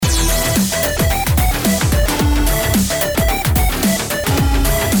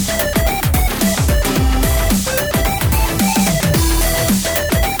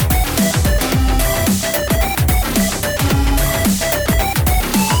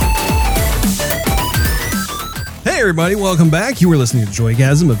everybody, welcome back. You are listening to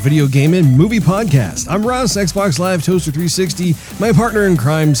Joygasm, a video game and movie podcast. I'm Russ, Xbox Live Toaster 360. My partner in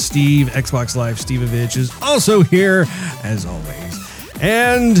crime, Steve, Xbox Live Stevevich, is also here, as always.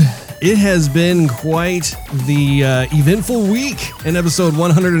 And it has been quite the eventful week in episode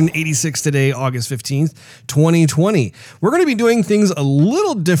 186 today, August 15th, 2020. We're going to be doing things a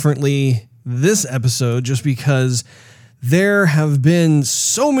little differently this episode just because there have been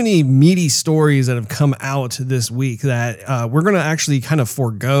so many meaty stories that have come out this week that we're going to actually kind of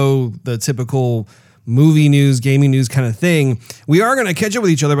forego the typical movie news, gaming news kind of thing. We are going to catch up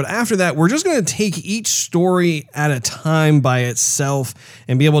with each other, but after that, we're just going to take each story at a time by itself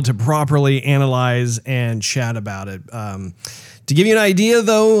and be able to properly analyze and chat about it. To give you an idea,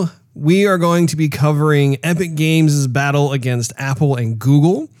 though, we are going to be covering Epic Games' battle against Apple and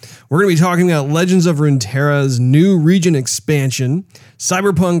Google. We're going to be talking about Legends of Runeterra's new region expansion,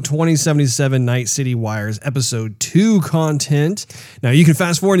 Cyberpunk 2077 Night City Wires Episode 2 content. Now, you can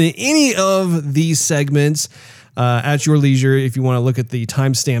fast forward to any of these segments at your leisure if you want to look at the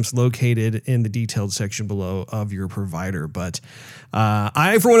timestamps located in the detailed section below of your provider. But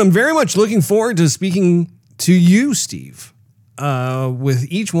I, for one, am very much looking forward to speaking to you, Steve, with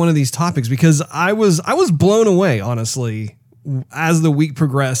each one of these topics, because I was blown away, honestly, as the week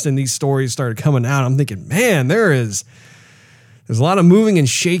progressed and these stories started coming out. I'm thinking, man, there's a lot of moving and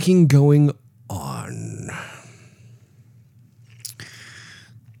shaking going on.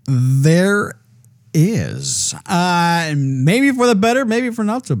 There is. Maybe for the better, maybe for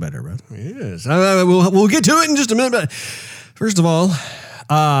not so better. But Yes. We'll get to it in just a minute. But first of all,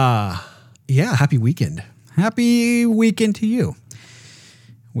 happy weekend. happy weekend to you.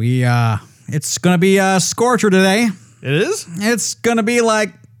 It's going to be a scorcher today. It is? It's going to be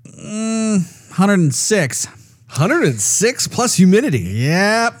like 106. 106 plus humidity.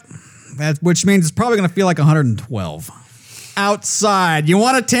 Yep. Which means it's probably going to feel like 112. Outside. You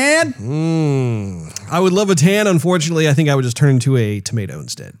want a tan? I would love a tan. Unfortunately, I think I would just turn into a tomato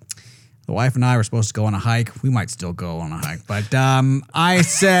instead. The wife and I were supposed to go on a hike. We might still go on a hike. But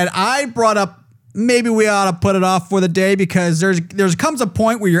I brought up maybe we ought to put it off for the day because there comes a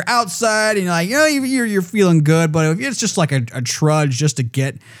point where you're outside and you're like, you're feeling good. But if it's just like a trudge just to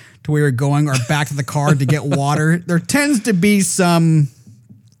get to where you're going or back to the car to get water, there tends to be some...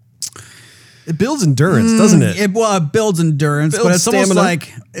 It builds endurance, doesn't it? It builds endurance, but it's stamina. almost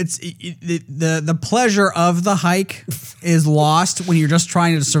like the pleasure of the hike is lost when you're just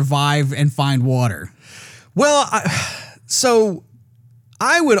trying to survive and find water. Well, so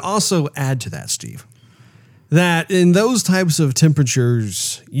I would also add to that, Steve, that in those types of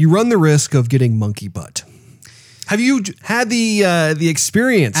temperatures, you run the risk of getting monkey butt. Have you had the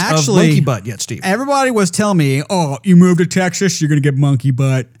experience of monkey butt yet, Steve? Everybody was telling me, oh, you move to Texas, you're going to get monkey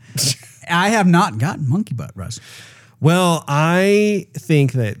butt. I have not gotten monkey butt, Russ. Well, I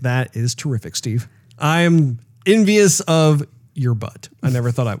think that is terrific, Steve. I am envious of your butt. I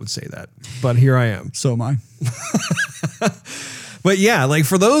never thought I would say that, but here I am. So am I. But yeah, like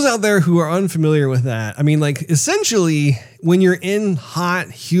for those out there who are unfamiliar with that, I mean, like essentially when you're in hot,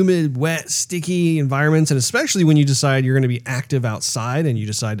 humid, wet, sticky environments, and especially when you decide you're going to be active outside and you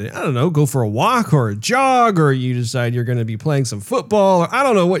decide to, I don't know, go for a walk or a jog, or you decide you're going to be playing some football, or I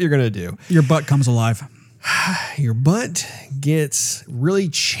don't know what you're going to do. Your butt comes alive. Your butt gets really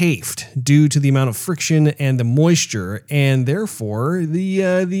chafed due to the amount of friction and the moisture, and therefore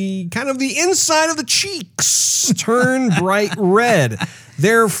the kind of the inside of the cheeks turn bright red,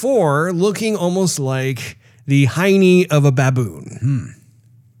 therefore looking almost like the hiney of a baboon.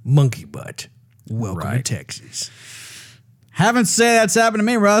 Monkey butt. Welcome to Texas. Haven't said that's happened to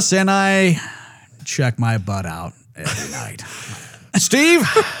me, Russ, and I check my butt out every night. Steve,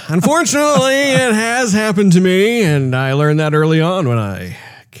 unfortunately, it has happened to me, and I learned that early on when I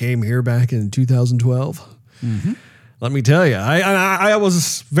came here back in 2012. Mm-hmm. Let me tell you, I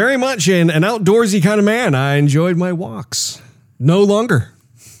was very much an outdoorsy kind of man. I enjoyed my walks. No longer.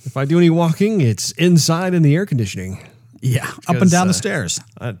 If I do any walking, it's inside in the air conditioning. Yeah, up and down the stairs.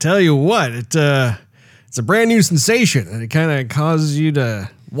 I tell you what, it's a brand new sensation, and it kind of causes you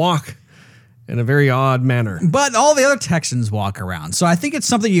to walk in a very odd manner. But all the other Texans walk around, so I think it's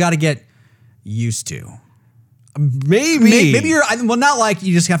something you got to get used to. Maybe you're, well, not like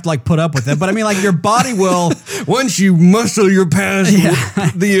you just have to like put up with it, but I mean like your body will. Once you muscle your past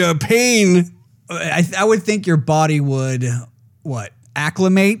the pain. I would think your body would,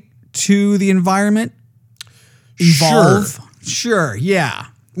 acclimate to the environment? Evolve? Sure, yeah.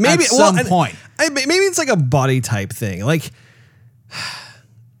 Maybe, at some point. Maybe it's like a body type thing. Like,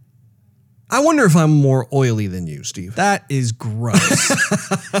 I wonder if I'm more oily than you, Steve. That is gross.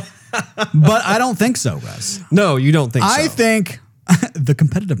 But I don't think so, Russ. No, you don't think so. I think the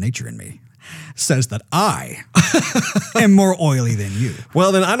competitive nature in me says that I am more oily than you.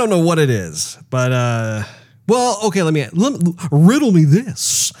 Well, then I don't know what it is, but well, okay. Let me riddle me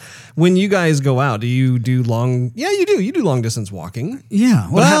this. When you guys go out, do you do long? Yeah, you do. You do long distance walking. Yeah.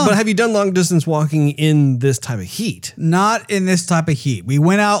 But have you done long distance walking in this type of heat? Not in this type of heat. We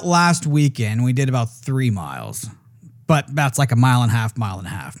went out last weekend. We did about 3 miles, but that's like a mile and a half,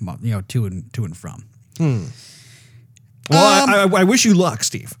 to and from. Well, I wish you luck,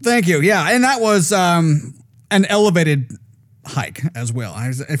 Steve. Thank you. Yeah, and that was an elevated hike as well.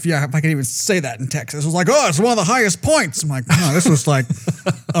 If I can even say that in Texas, it was like, oh, it's one of the highest points. I'm like, no, this was like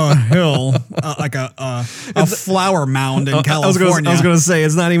a hill, like a flower mound in California. I was going to say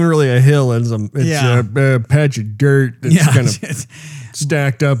it's not even really a hill. It's a patch of dirt that's kind of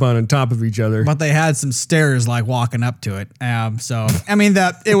stacked up on top of each other. But they had some stairs like walking up to it. So I mean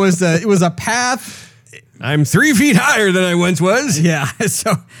that it was a path. I'm 3 feet higher than I once was. Yeah,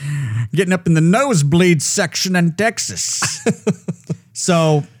 so getting up in the nosebleed section in Texas.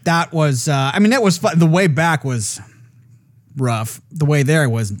 So that was, that was fun. The way back was rough. The way there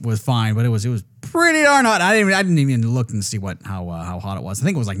was fine, but it was pretty darn hot. I didn't even look and see how hot it was. I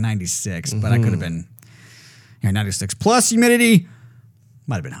think it was like 96, but I could have been 96 plus humidity.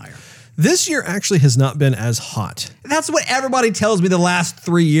 Might have been higher. This year actually has not been as hot. That's what everybody tells me the last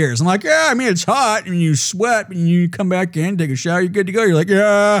 3 years. I'm like, yeah, I mean, it's hot and you sweat and you come back in, take a shower, you're good to go. You're like,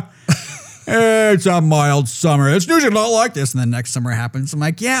 yeah, it's a mild summer. It's usually not like this. And then next summer happens. I'm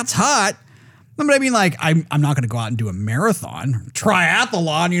like, yeah, it's hot. But I mean, like, I'm not going to go out and do a marathon,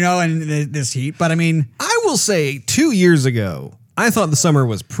 triathlon, in this heat. But I mean, I will say 2 years ago, I thought the summer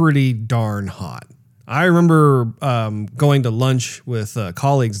was pretty darn hot. I remember going to lunch with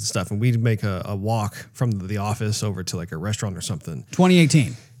colleagues and stuff, and we'd make a walk from the office over to like a restaurant or something.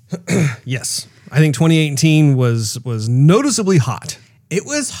 2018. Yes. I think 2018 was noticeably hot. It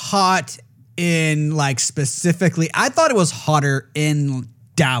was hot in specifically, I thought it was hotter in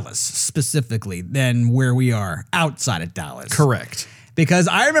Dallas specifically than where we are outside of Dallas. Correct. Because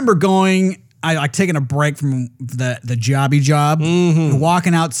I remember taking a break from the jobby job,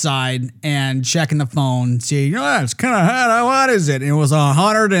 walking outside and checking the phone, see, it's kind of hot. How hot is it? And it was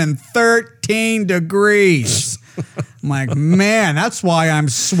 113 degrees. I'm like, man, that's why I'm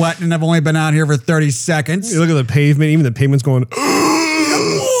sweating and I've only been out here for 30 seconds. You look at the pavement, even the pavement's going, water.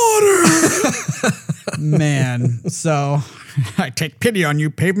 Man, so I take pity on you,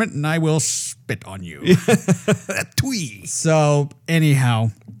 pavement, and I will spit on you. That twee. So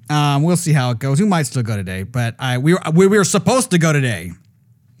anyhow, we'll see how it goes. We might still go today, but we were supposed to go today.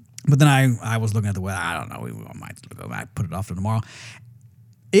 But then I was looking at the weather. I don't know. We might still go. I put it off to tomorrow.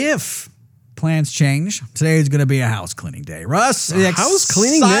 If plans change, today is going to be a house cleaning day. Russ, the house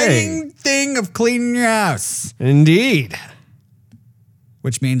cleaning day. Exciting thing of cleaning your house. Indeed.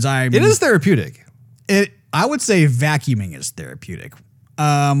 Which means it is therapeutic. I would say vacuuming is therapeutic.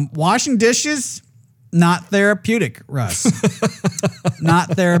 Washing dishes, not therapeutic, Russ. Not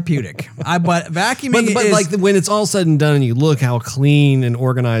therapeutic. But vacuuming but is... like when it's all said and done and you look how clean and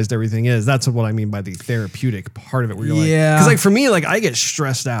organized everything is, that's what I mean by the therapeutic part of it where you're because like for me, like I get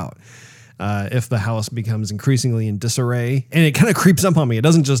stressed out if the house becomes increasingly in disarray and it kind of creeps up on me. It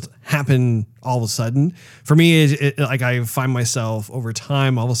doesn't just happen all of a sudden. For me, it like I find myself over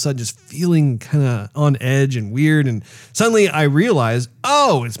time all of a sudden just feeling kind of on edge and weird. And suddenly I realize,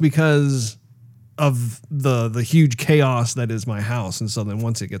 oh, it's because of the huge chaos that is my house. And so then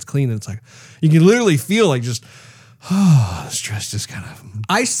once it gets clean, it's like you can literally feel like just the stress just kind of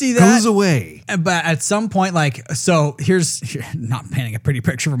I see that goes away. But at some point, so here's not painting a pretty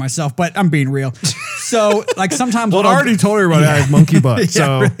picture for myself, but I'm being real. So sometimes I already told everybody I have monkey butt.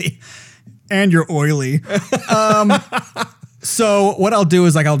 So really. And you're oily. So what I'll do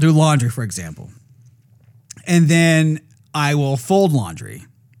is I'll do laundry, for example, and then I will fold laundry.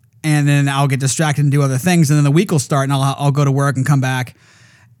 And then I'll get distracted and do other things. And then the week will start and I'll go to work and come back.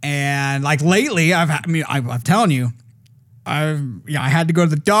 And lately, I'm telling you, I had to go to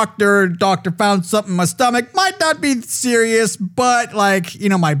the doctor. Doctor found something in my stomach. Might not be serious, but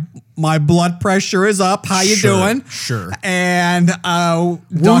my blood pressure is up. How you doing? Sure. And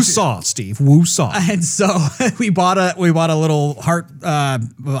woo-saw, Steve. Woo-saw. And so we bought a little heart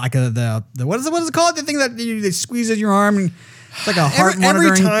what is it called? The thing that they squeezes your arm and it's like a heart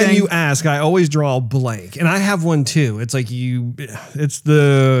monitoring thing. Every time you ask, I always draw a blank. And I have one too. It's like it's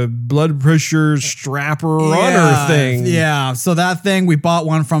the blood pressure strapper runner thing. Yeah. So that thing, we bought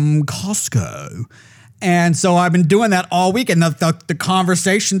one from Costco. And so I've been doing that all week. And the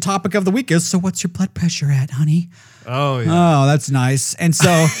conversation topic of the week is, so what's your blood pressure at, honey? Oh, yeah. Oh, that's nice. And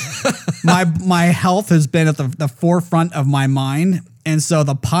so my health has been at the forefront of my mind. And so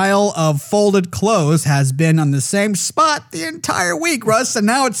the pile of folded clothes has been on the same spot the entire week, Russ. And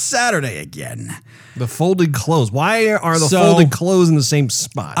now it's Saturday again. The folded clothes. Why are the So, folded clothes in the same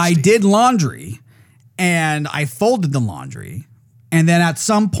spot? I Steve? did laundry and I folded the laundry. And then at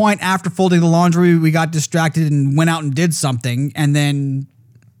some point after folding the laundry, we got distracted and went out and did something. And then,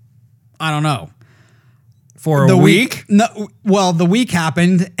 I don't know. For a The week? No, well, the week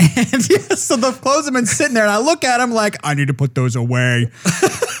happened. And so the clothes have been sitting there. And I look at them like, I need to put those away.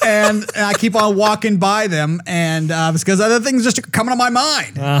 and I keep on walking by them. And it's because other things just are coming to my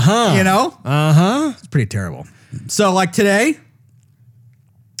mind. Uh-huh. You know? Uh-huh. It's pretty terrible. So like today...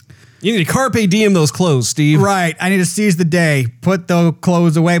 You need to carpe diem those clothes, Steve. Right. I need to seize the day, put the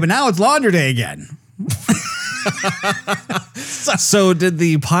clothes away, but now it's laundry day again. So did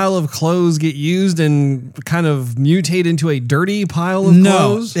the pile of clothes get used and kind of mutate into a dirty pile of No,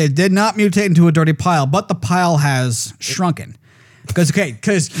 clothes? it did not mutate into a dirty pile, but the pile has shrunken. Because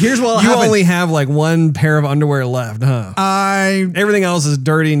here's what You happened. only have like one pair of underwear left, huh? Everything else is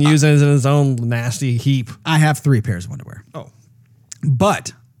dirty and used in its own nasty heap. I have 3 pairs of underwear. Oh.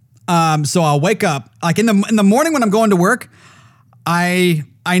 But so I'll wake up like in the morning when I'm going to work. I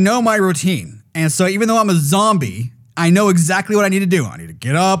know my routine, and so even though I'm a zombie, I know exactly what I need to do. I need to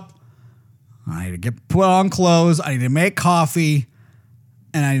get up. I need to put on clothes. I need to make coffee,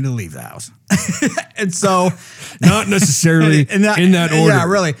 and I need to leave the house. And so, Not necessarily in that order. Yeah,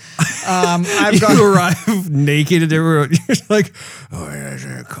 really. You arrive naked and everyone, you're like, oh,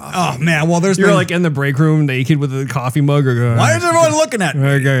 yeah, coffee. Oh man, well You're like in the break room naked with a coffee mug. Or going, why is everyone looking at me?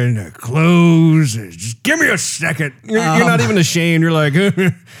 I got in the clothes. Just give me a second. You're not even ashamed. You're like,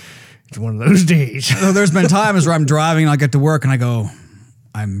 it's one of those days. So there's been times where I'm driving and I get to work and I go,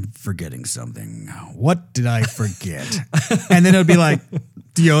 I'm forgetting something. What did I forget? And then it would be like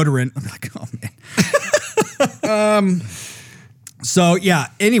deodorant. I'm like, oh man. So yeah.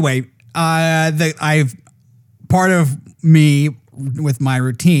 Anyway, I've part of me with my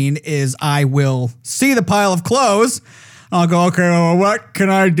routine is I will see the pile of clothes. I'll go, okay, well, what can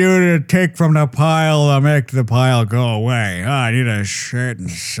I do to take from the pile to make the pile go away? Oh, I need a shirt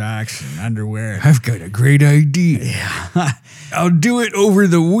and socks and underwear. I've got a great idea. Yeah. I'll do it over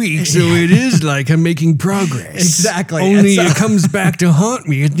the week so it is like I'm making progress. Exactly. Only And so- it comes back to haunt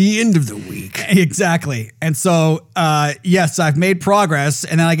me at the end of the week. Exactly. And so, yes, I've made progress,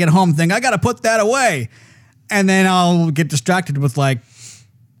 and then I get home and think, I got to put that away. And then I'll get distracted with like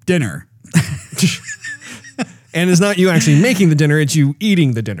dinner. And it's not you actually making the dinner, it's you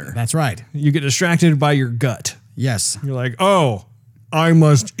eating the dinner. That's right. You get distracted by your gut. Yes. You're like, oh, I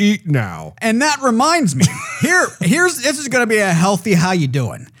must eat now. And that reminds me, this is going to be a healthy how you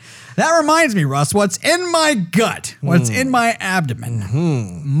doing. That reminds me, Russ, what's in my gut, what's in my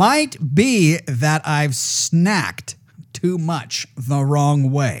abdomen might be that I've snacked too much the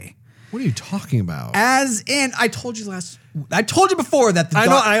wrong way. What are you talking about? As in, I told you before that the I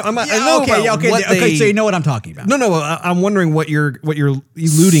know, I know about what okay, so you know what I'm talking about. No, I'm wondering what you're alluding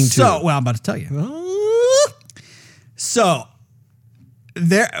to. So, well, I'm about to tell you. So,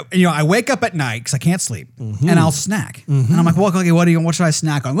 I wake up at night because I can't sleep, and I'll snack. And I'm like, well, okay, what should I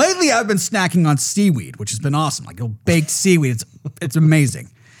snack on? Lately, I've been snacking on seaweed, which has been awesome. Like baked seaweed, it's amazing.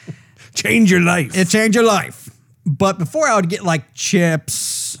 Change your life. It changed your life. But before, I would get like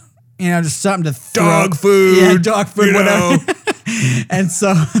chips, just something to throw. Dog food. Yeah, dog food, whatever. And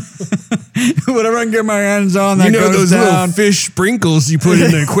so, whatever I can get my hands on, that goes those down. little fish sprinkles you put in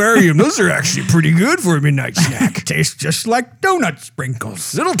the aquarium, those are actually pretty good for a midnight snack. Tastes just like donut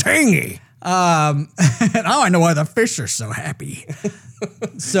sprinkles. A little tangy. And now I know why the fish are so happy.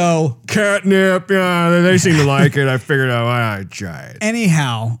 So, Catnip, yeah, they seem to like it. I figured out why I'd try it.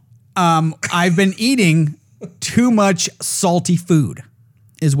 anyhow, I've been eating too much salty food,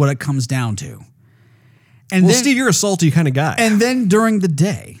 is what it comes down to. And Well, then, Steve, you're a salty kind of guy. and then during the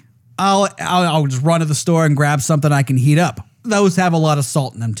day, I'll just run to the store and grab something I can heat up. Those have a lot of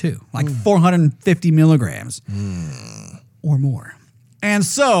salt in them too, like 450 milligrams or more. And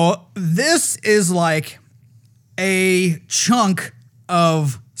so this is like a chunk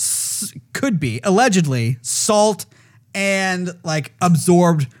of, could be allegedly salt and like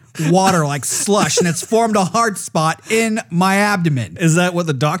absorbed water, like slush, and it's formed a hard spot in my abdomen. Is that what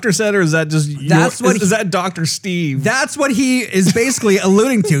the doctor said, or is that just is that Dr. Steve? That's what he is basically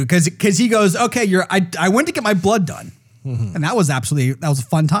alluding to, because he goes, okay, I went to get my blood done, And that was a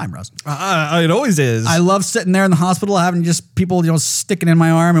fun time, Russ. It always is. I love sitting there in the hospital, having just people, sticking in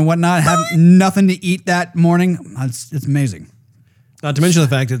my arm and whatnot, having nothing to eat that morning. It's amazing. Not to mention the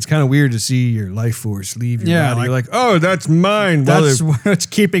fact that it's kind of weird to see your life force leave your body. Like, You're like, oh, that's mine. That's what's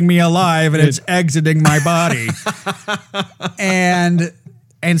keeping me alive, and it's exiting my body. and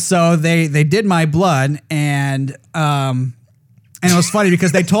so they did my blood, and it was funny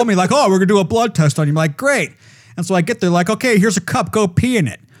because they told me like, oh, we're gonna do a blood test on you. I'm like, great. And so I get there like, okay, here's a cup, go pee in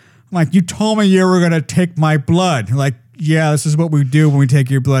it. I'm like, you told me you were gonna take my blood. They're like, yeah, this is what we do when we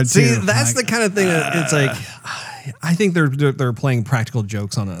take your blood. See, too. that's the kind of thing that it's like. I think they're playing practical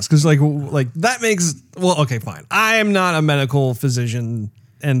jokes on us because like that makes okay, fine. I am not a medical physician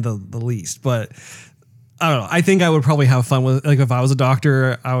in the least, but I don't know. I think I would probably have fun with like if I was a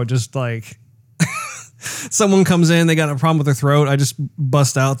doctor, I would just like someone comes in, they got a problem with their throat, I just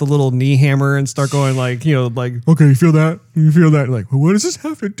bust out the little knee hammer and start going like okay, you feel that? You feel that? Like, well, what does this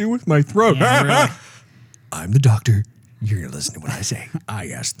have to do with my throat? Yeah, really. I'm the doctor. You're gonna listen to what I say. I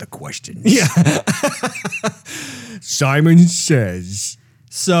ask the questions. Yeah. Simon says.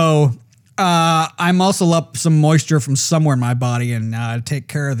 So I muscle up some moisture from somewhere in my body and take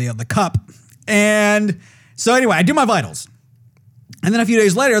care of the cup. And so anyway, I do my vitals. And then a few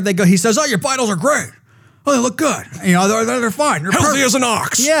days later, he says, oh, your vitals are great. Oh, they look good. They're fine. They're healthy perfect. as an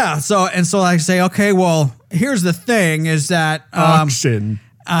ox. Yeah. So I say, okay, well, here's the thing is that oxen.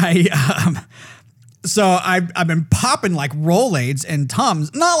 So I've been popping like Rolaids and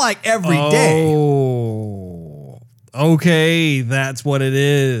Tums, not like every day. Oh, okay, that's what it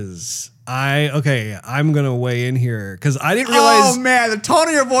is. I'm gonna weigh in here because I didn't realize. Oh man, the tone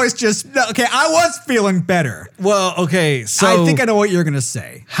of your voice I was feeling better. Well, okay, so I think I know what you're gonna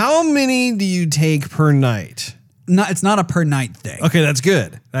say. How many do you take per night? No, it's not a per night thing. Okay, that's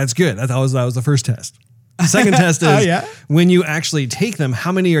good. That was the first test. Second test is when you actually take them,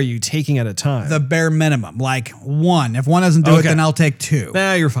 how many are you taking at a time? The bare minimum, like one. If one doesn't do it, then I'll take two.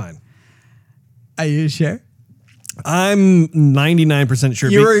 Nah, you're fine. Are you sure? I'm 99%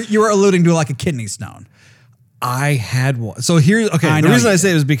 sure. You were alluding to like a kidney stone. I had one. So here, okay. The reason I say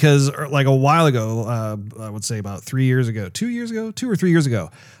it is because like a while ago, I would say about 3 years ago, 2 or 3 years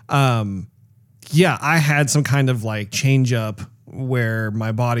ago. I had some kind of like change up where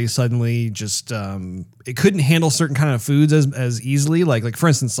my body suddenly just it couldn't handle certain kind of foods as easily. Like for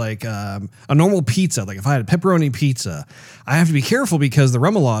instance, like a normal pizza. Like if I had a pepperoni pizza, I have to be careful because the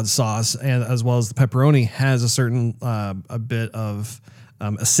remoulade sauce and as well as the pepperoni has a certain a bit of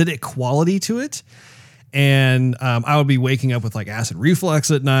acidic quality to it. And I would be waking up with like acid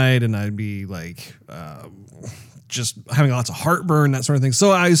reflux at night, and I'd be like just having lots of heartburn, that sort of thing.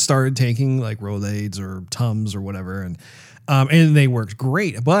 So I started taking like Rolaids or Tums or whatever, and they worked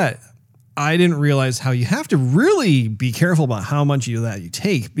great. But I didn't realize how you have to really be careful about how much of that you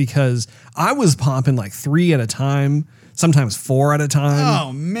take, because I was popping like 3 at a time, sometimes 4 at a time.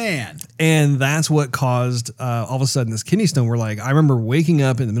 Oh man. And that's what caused all of a sudden this kidney stone where like I remember waking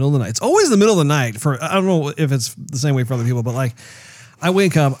up in the middle of the night. It's always the middle of the night I don't know if it's the same way for other people, but like I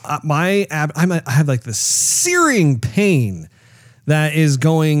wake up, I have like this searing pain that is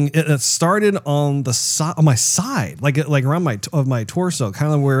that started on the side, on my side, like around my torso,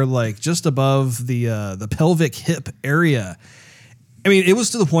 kind of where like just above the pelvic hip area. I mean, it was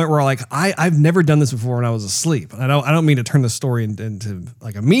to the point where like I've never done this before when I was asleep. I don't mean to turn the story into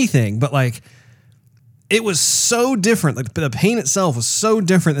like a me thing, but like it was so different. Like the pain itself was so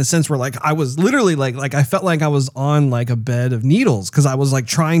different in the sense where like I was literally like I felt like I was on like a bed of needles because I was like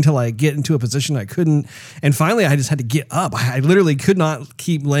trying to like get into a position I couldn't. And finally I just had to get up. I literally could not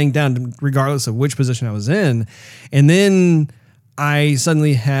keep laying down regardless of which position I was in. And then I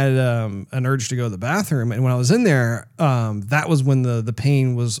suddenly had an urge to go to the bathroom. And when I was in there, that was when the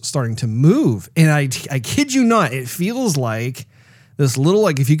pain was starting to move. And I kid you not, it feels like this little,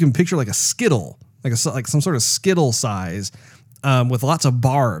 like if you can picture like a Skittle, like some sort of Skittle size, with lots of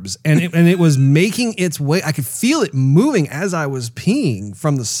barbs, and it was making its way. I could feel it moving as I was peeing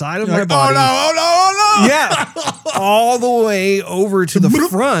from the side of my body. Oh no! Yeah, all the way over to the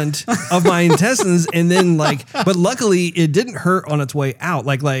front of my intestines, and then but luckily it didn't hurt on its way out.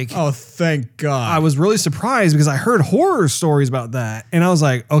 Like oh, thank God! I was really surprised because I heard horror stories about that, and I was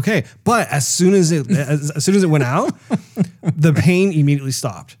like, okay. But as soon as it went out, the pain immediately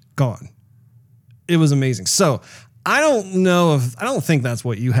stopped, gone. It was amazing. So I don't think that's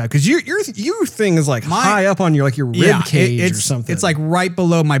what you have, because your thing is like high up on your rib cage or something. It's like right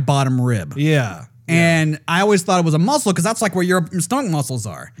below my bottom rib. Yeah. And I always thought it was a muscle because that's like where your stomach muscles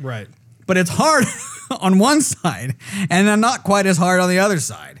are. Right. But it's hard on one side and then not quite as hard on the other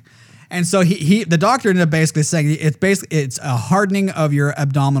side. And so the doctor ended up basically saying it's a hardening of your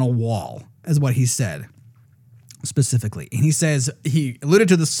abdominal wall, is what he said specifically. And he alluded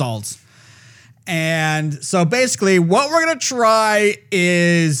to the salts. And so basically what we're going to try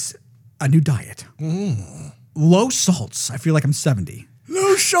is a new diet. Low salts. I feel like I'm 70.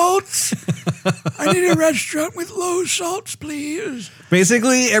 Low salts. I need a restaurant with low salts, please.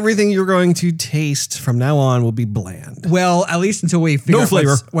 Basically, everything you're going to taste from now on will be bland. Well, at least until we figure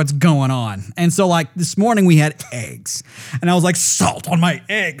out what's going on. And so, like, this morning we had eggs. And I was like, salt on my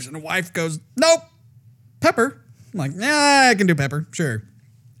eggs. And the wife goes, nope, pepper. I'm like, nah, I can do pepper, sure.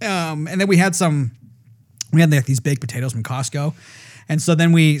 And then we had like these baked potatoes from Costco. And so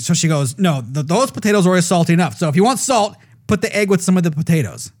then so she goes, no, those potatoes are already salty enough. So if you want salt, put the egg with some of the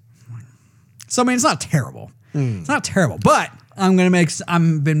potatoes. So, I mean, it's not terrible. It's not terrible. But I've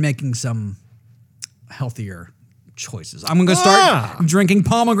been making some healthier choices. I'm going to start drinking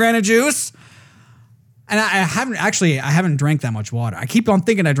pomegranate juice. And I haven't drank that much water. I keep on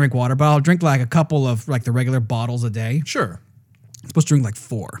thinking I drink water, but I'll drink like a couple of like the regular bottles a day. Sure. I'm supposed to drink like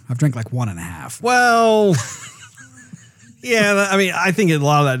 4. I've drank like 1.5. Well, yeah, I mean, I think a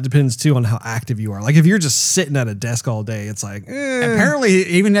lot of that depends too on how active you are. Like if you're just sitting at a desk all day, it's like, Apparently,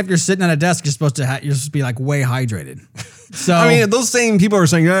 even if you're sitting at a desk, you're supposed to be like way hydrated. So I mean, those same people are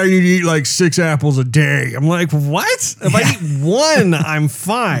saying, you need to eat like 6 apples a day. I'm like, what? If I eat 1, I'm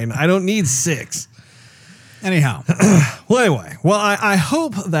fine. I don't need 6. Anyhow. Well, anyway, I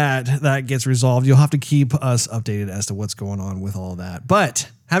hope that gets resolved. You'll have to keep us updated as to what's going on with all that. But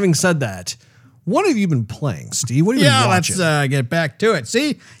having said that, what have you been playing, Steve? What have you been watching? Let's get back to it.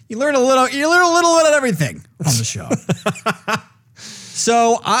 See, you learn a little bit of everything on the show.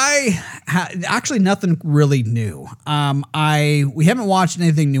 So actually nothing really new. We haven't watched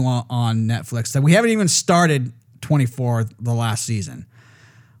anything new on Netflix. So we haven't even started 24, the last season,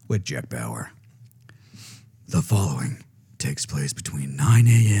 with Jack Bauer. The following takes place between 9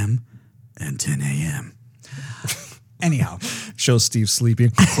 a.m. and 10 a.m. Anyhow. Shows Steve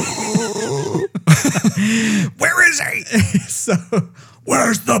sleeping. Where is he? So,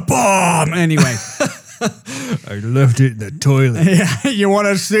 where's the bomb? Anyway. I left it in the toilet. Yeah, you want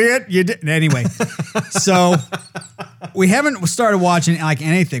to see it? You didn't. Anyway. So, we haven't started watching like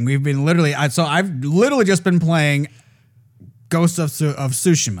anything. We've been I've literally just been playing Ghost of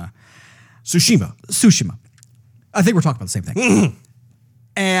Tsushima. Tsushima. I think we're talking about the same thing.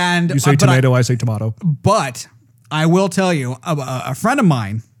 And you say tomato, I say tomato. But I will tell you, a friend of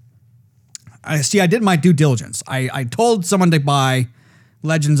mine, I did my due diligence. I told someone to buy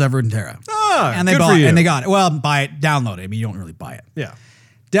Legends of Runeterra. And they bought it. And they got it. Well, buy it, download it. I mean, you don't really buy it. Yeah.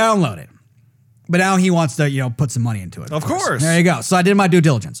 Download it. But now he wants to, put some money into it. Of course. There you go. So I did my due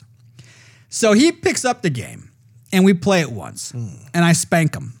diligence. So he picks up the game, and we play it once, and I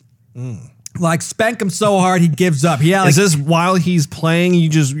spank him. Like spank him so hard he gives up. Yeah, is this while he's playing?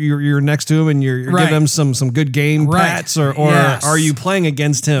 You're next to him and you're giving him some good game pats, or are you playing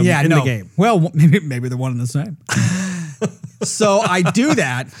against him in the game? Well, maybe they're one and the same. So I do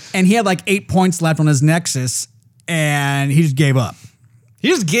that, and he had like 8 points left on his Nexus, and he just gave up. He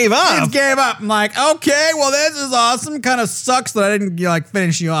just gave up. I'm like, okay, well, this is awesome. Kind of sucks that I didn't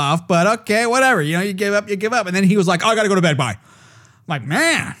finish you off, but okay, whatever. You give up, And then he was like, oh, I got to go to bed. Bye. I'm like,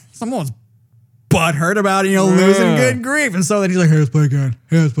 man, someone's butthurt about losing. Good grief. And so then he's like, hey, let's play again.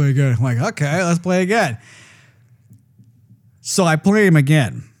 I'm like, okay, let's play again. So I play him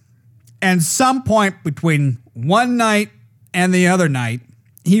again. And some point between one night and the other night,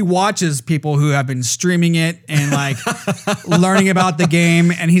 he watches people who have been streaming it and learning about the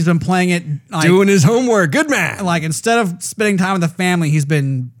game, and he's been playing it, doing his homework. Good man. Instead of spending time with the family, he's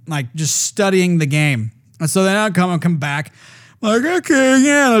been just studying the game. And so then I'll come back. Like, okay,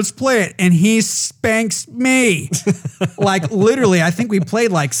 yeah, let's play it. And he spanks me. Literally, I think we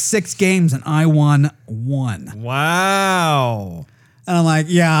played 6 games and I won 1. Wow. And I'm like,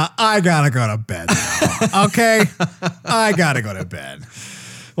 yeah, I gotta go to bed now. Okay? I gotta go to bed.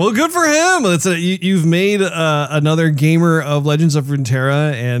 Well, good for him. You've made another gamer of Legends of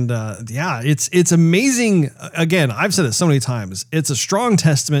Runeterra, and it's amazing. Again, I've said it so many times. It's a strong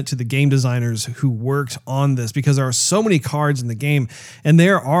testament to the game designers who worked on this, because there are so many cards in the game, and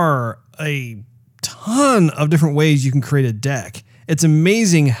there are a ton of different ways you can create a deck. It's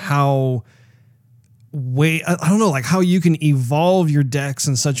amazing how how you can evolve your decks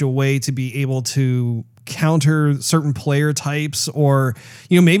in such a way to be able to counter certain player types, or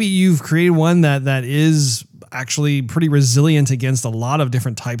maybe you've created one that is actually pretty resilient against a lot of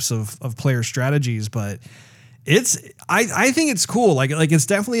different types of player strategies. But I think it's cool. Like it's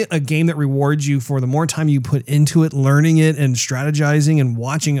definitely a game that rewards you for the more time you put into it, learning it and strategizing and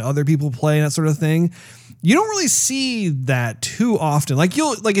watching other people play and that sort of thing. You don't really see that too often. Like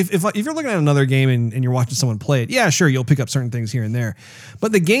if you're looking at another game and you're watching someone play it, yeah, sure, you'll pick up certain things here and there.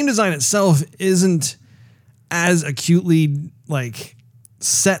 But the game design itself isn't as acutely like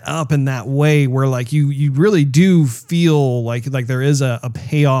set up in that way where like you really do feel like there is a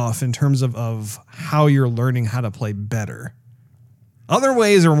payoff in terms of how you're learning how to play better. Other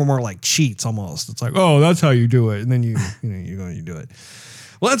ways are more like cheats almost. It's like, oh, that's how you do it. And then you go and you do it.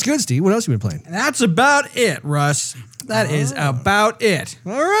 Well, that's good, Steve. What else have you been playing? That's about it, Russ. That is about it.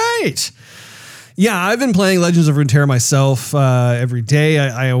 All right. Yeah, I've been playing Legends of Runeterra myself every day.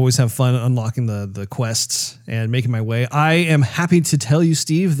 I always have fun unlocking the quests and making my way. I am happy to tell you,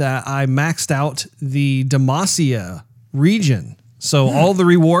 Steve, that I maxed out the Demacia region. So all the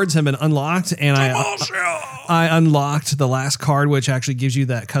rewards have been unlocked, and I unlocked the last card, which actually gives you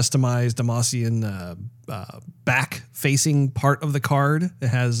that customized Demacian back-facing part of the card.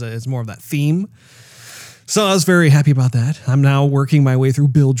 It's more of that theme. So I was very happy about that. I'm now working my way through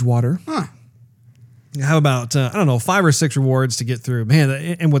Bilgewater. Huh. I have about, 5 or 6 rewards to get through. Man,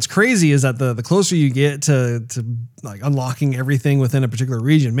 and what's crazy is that the closer you get to like unlocking everything within a particular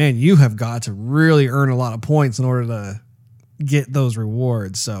region, man, you have got to really earn a lot of points in order to get those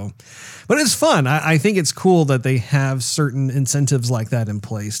rewards. So, but it's fun. I think it's cool that they have certain incentives like that in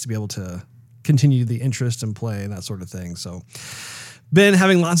place to be able to continue the interest in play and that sort of thing. So been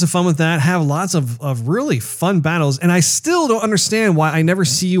having lots of fun with that, have lots of really fun battles. And I still don't understand why I never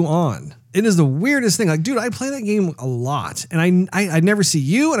see you on. It is the weirdest thing. Like, dude, I play that game a lot and I never see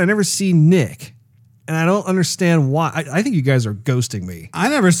you and I never see Nick. And I don't understand why. I think you guys are ghosting me. I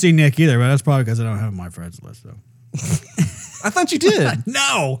never see Nick either, but that's probably because I don't have my friends list though. I thought you did.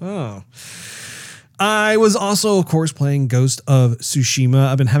 No. Oh. I was also, of course, playing Ghost of Tsushima.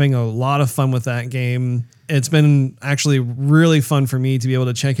 I've been having a lot of fun with that game. It's been actually really fun for me to be able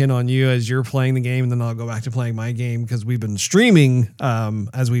to check in on you as you're playing the game, and then I'll go back to playing my game because we've been streaming,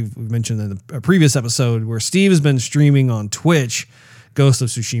 as we've mentioned in a previous episode, where Steve has been streaming on Twitch, Ghost of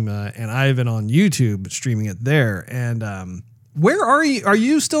Tsushima, and I've been on YouTube streaming it there. And where are you? Are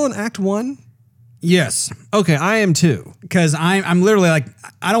you still in Act 1? Yes. Okay, I am too. Because I'm literally like,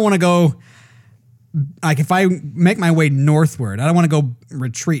 I don't want to go, like if I make my way northward, I don't want to go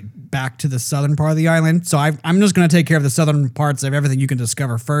retreat back to the southern part of the island. So I'm just going to take care of the southern parts of everything you can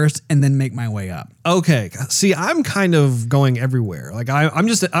discover first and then make my way up. Okay. See, I'm kind of going everywhere. Like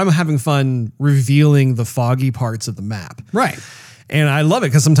I'm having fun revealing the foggy parts of the map. Right. And I love it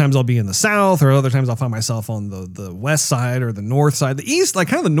because sometimes I'll be in the south or other times I'll find myself on the west side or the north side. The east, like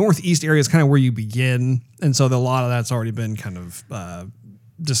kind of the northeast area is kind of where you begin. And so a lot of that's already been kind of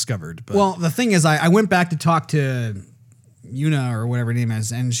discovered. But. Well, the thing is, I went back to talk to Yuna or whatever her name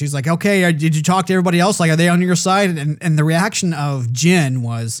is. And she's like, okay, did you talk to everybody else? Like, are they on your side? And the reaction of Jin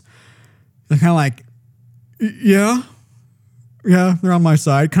was kind of like, yeah, they're on my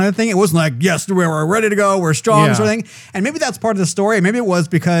side kind of thing. It wasn't like, yes, we're ready to go, we're strong, sort of thing. And maybe that's part of the story. Maybe it was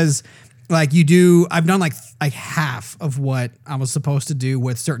because like I've done like half of what I was supposed to do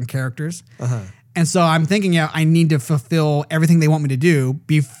with certain characters. Uh-huh. And so I'm thinking, I need to fulfill everything they want me to do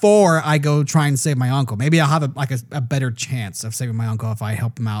before I go try and save my uncle. Maybe I'll have a better chance of saving my uncle if I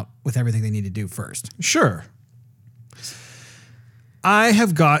help them out with everything they need to do first. Sure. I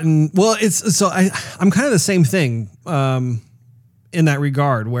have gotten, I'm kind of the same thing. In that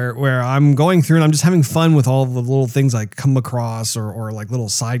regard where I'm going through and I'm just having fun with all the little things I come across or like little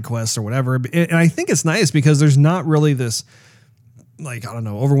side quests or whatever. And I think it's nice because there's not really this, like, I don't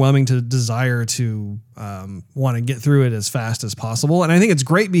know, overwhelming desire to want to get through it as fast as possible. And I think it's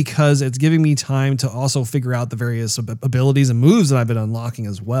great because it's giving me time to also figure out the various abilities and moves that I've been unlocking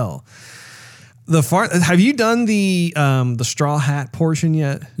as well. Have you done the Straw Hat portion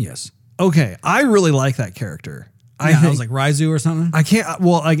yet? Yes. Okay. I really like that character. I was like Raizu or something. I can't.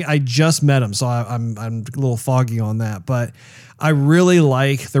 Well, I just met him, so I'm a little foggy on that. But I really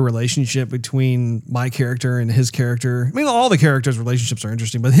like the relationship between my character and his character. I mean, all the characters' relationships are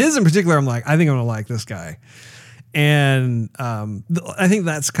interesting, but his in particular, I'm like, I think I'm gonna like this guy. And I think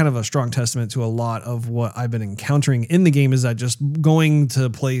that's kind of a strong testament to a lot of what I've been encountering in the game. Is that just going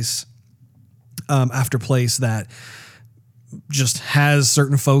to place after place that just has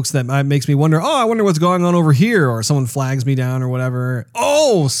certain folks that makes me wonder, I wonder what's going on over here, or someone flags me down or whatever.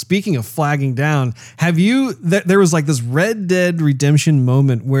 Oh, speaking of flagging down, there was like this Red Dead Redemption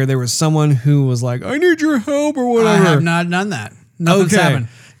moment where there was someone who was like, I need your help or whatever. I have not done that. Nothing's happened.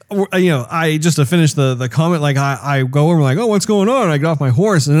 I just to finish the comment, like I go over like, oh, what's going on? I get off my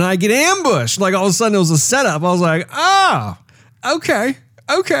horse and then I get ambushed. Like all of a sudden it was a setup. I was like, okay,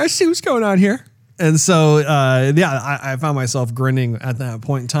 I see what's going on here. And so, I found myself grinning at that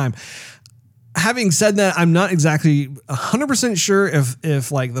point in time. Having said that, I'm not exactly 100% sure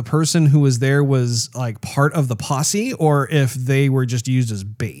if like the person who was there was like part of the posse or if they were just used as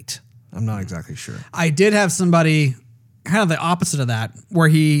bait. I'm not exactly sure. I did have somebody kind of the opposite of that where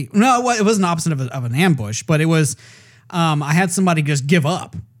it wasn't opposite of an ambush, but it was, I had somebody just give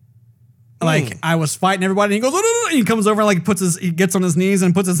up. Like I was fighting everybody and he goes, no. He comes over and like he gets on his knees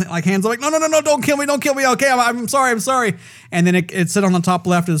and puts his like hands up like, no, don't kill me. Okay. I'm sorry. And then it said on the top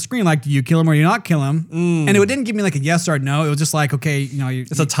left of the screen, like, do you kill him or do you not kill him? And it didn't give me like a yes or no. It was just like, okay,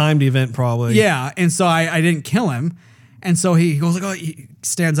 it's a timed event probably. Yeah. And so I didn't kill him. And so he goes like, he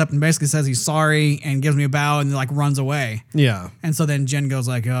stands up and basically says he's sorry and gives me a bow and like runs away. Yeah. And so then Jen goes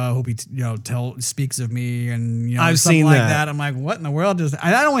like, I hope he speaks of me and I've something seen like that. I'm like, what in the world?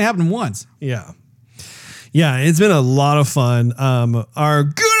 That only happened once. Yeah. Yeah, it's been a lot of fun. Our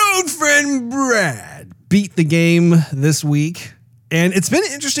good old friend Brad beat the game this week. And it's been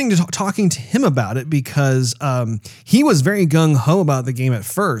interesting talking to him about it because he was very gung-ho about the game at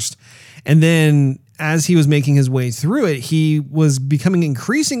first. And then as he was making his way through it, he was becoming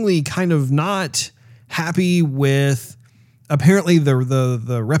increasingly kind of not happy with apparently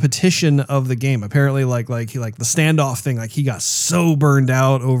the repetition of the game. Apparently like the standoff thing, like he got so burned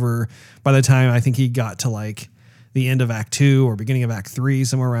out over by the time I think he got to like the end of Act 2 or beginning of Act 3,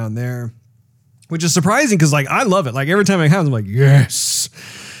 somewhere around there. Which is surprising because like I love it. Like every time it happens, I'm like, yes.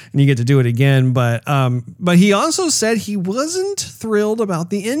 And you get to do it again. But he also said he wasn't thrilled about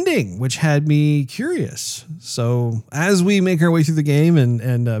the ending, which had me curious. So as we make our way through the game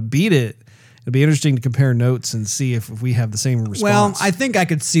and beat it, it'll be interesting to compare notes and see if we have the same response. Well, I think I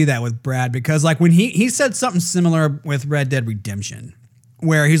could see that with Brad because like when he said something similar with Red Dead Redemption,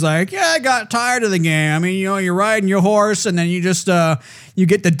 where he's like, yeah, I got tired of the game. I mean, you're riding your horse and then you just, you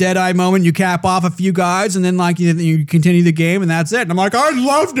get the dead eye moment, you cap off a few guys and then like you continue the game and that's it. And I'm like, I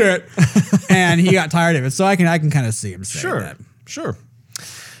loved it. And he got tired of it. So I can kind of see him saying that. Sure.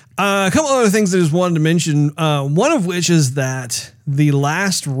 A couple other things I just wanted to mention. One of which is that the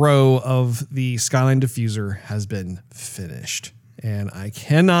last row of the Skyline diffuser has been finished. And I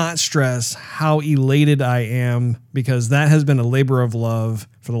cannot stress how elated I am because that has been a labor of love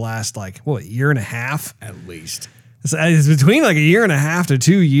for the last year and a half at least. It's between like a year and a half to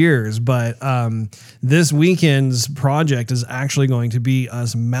 2 years, but this weekend's project is actually going to be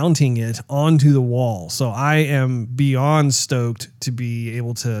us mounting it onto the wall. So I am beyond stoked to be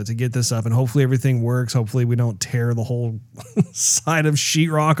able to get this up, and hopefully everything works. Hopefully we don't tear the whole side of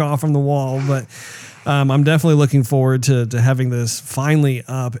sheetrock off from the wall, but I'm definitely looking forward to having this finally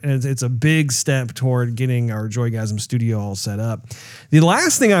up, and it's a big step toward getting our Joygasm studio all set up. The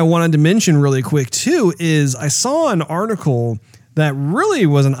last thing I wanted to mention really quick too is I saw an article that really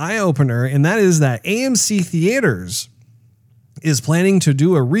was an eye-opener, and that is that AMC Theaters is planning to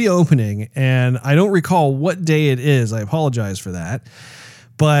do a reopening, and I don't recall what day it is. I apologize for that.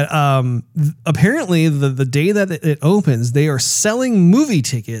 But apparently the day that it opens, they are selling movie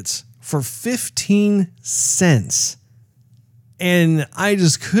tickets for 15 cents. And I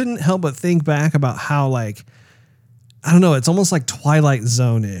just couldn't help but think back about how I don't know, it's almost like Twilight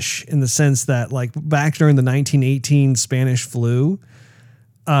Zone-ish in the sense that like back during the 1918 Spanish flu,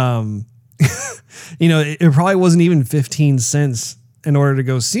 it probably wasn't even 15 cents in order to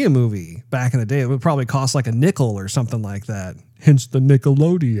go see a movie back in the day. It would probably cost like a nickel or something like that. Hence the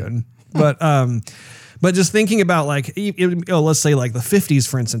Nickelodeon. But just thinking about let's say like the 50s,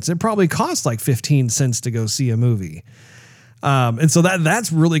 for instance, it probably cost like 15 cents to go see a movie. And so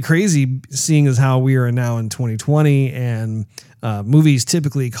that's really crazy, seeing as how we are now in 2020 and movies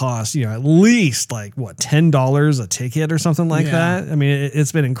typically cost, at least like $10 a ticket or something like that. I mean,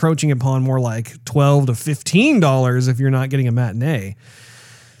 it's been encroaching upon more like $12 to $15 if you're not getting a matinee.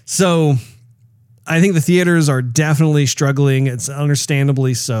 So I think the theaters are definitely struggling. It's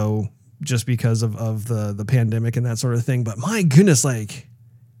understandably so, just because of the pandemic and that sort of thing. But my goodness, like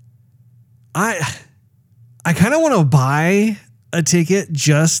I kind of want to buy a ticket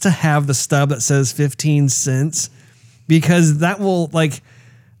just to have the stub that says 15 cents, because that will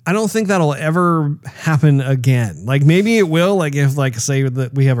I don't think that'll ever happen again. Like maybe it will, like if say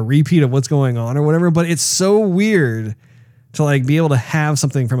that we have a repeat of what's going on or whatever, but it's so weird to be able to have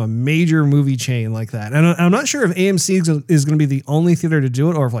something from a major movie chain like that. And I'm not sure if AMC is going to be the only theater to do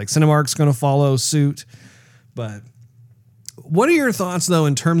it or if Cinemark's going to follow suit. But what are your thoughts though,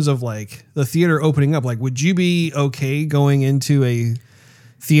 in terms of the theater opening up? Would you be okay going into a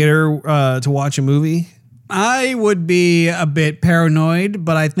theater to watch a movie? I would be a bit paranoid,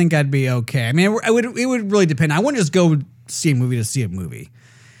 but I think I'd be okay. I mean, it would really depend. I wouldn't just go see a movie to see a movie.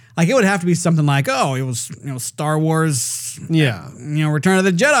 Like, it would have to be something like, oh, it was, Star Wars. Yeah. Return of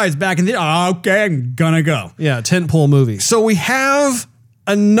the Jedi's back in the. Oh, okay, I'm gonna go. Yeah, tentpole movie. So we have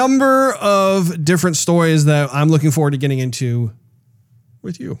a number of different stories that I'm looking forward to getting into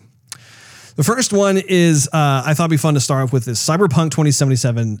with you. The first one is, I thought it'd be fun to start off with, this Cyberpunk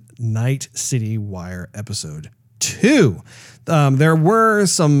 2077 Night City Wire episode 2. There were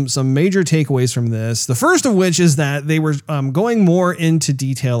some major takeaways from this. The first of which is that they were going more into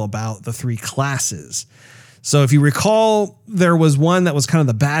detail about the 3 classes. So if you recall, there was one that was kind of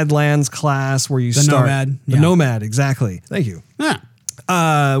the Badlands class where you start. Nomad. The Nomad, exactly. Thank you.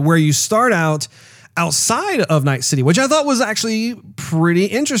 Yeah. Where you start out outside of Night City, which I thought was actually pretty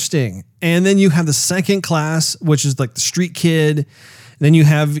interesting. And then you have the second class, which is like the street kid. Then you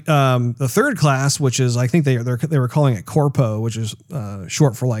have the third class, which is, I think they were calling it Corpo, which is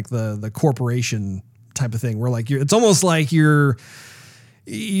short for like the corporation type of thing, where like it's almost like you're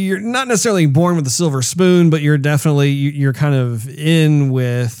not necessarily born with a silver spoon, but you're definitely you're kind of in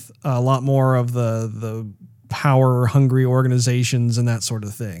with a lot more of the power hungry organizations and that sort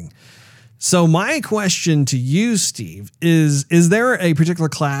of thing. So my question to you, Steve, is there a particular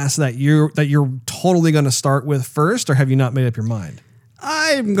class that you're totally going to start with first, or have you not made up your mind?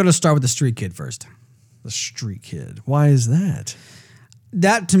 I'm going to start with the street kid first. The street kid. Why is that?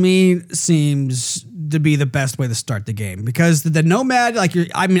 That to me seems to be the best way to start the game, because the Nomad,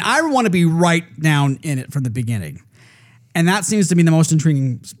 I want to be right down in it from the beginning. And that seems to be the most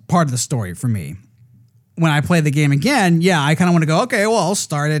intriguing part of the story for me. When I play the game again, I kind of want to go, okay, well, I'll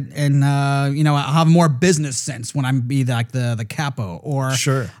start it and, I'll have more business sense when I'm be like the capo, or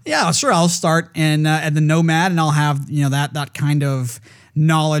sure. Yeah, sure. I'll start at the Nomad, and I'll have, that kind of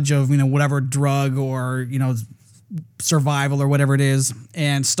knowledge of, whatever drug or, survival or whatever it is,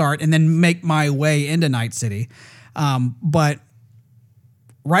 and start and then make my way into Night City. But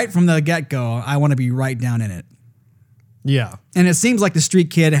right from the get-go, I want to be right down in it. Yeah. And it seems like the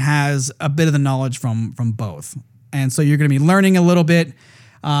street kid has a bit of the knowledge from both. And so you're going to be learning a little bit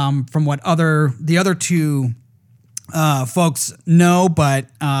from what the other two folks know, but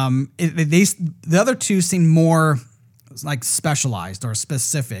the other two seem more like specialized or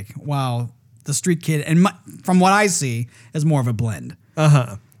specific, while the street kid, and from what I see, is more of a blend.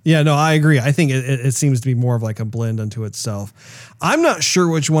 Uh-huh. Yeah, no, I agree. I think it seems to be more of like a blend unto itself. I'm not sure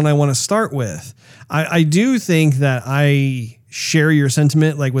which one I want to start with. I do think that I share your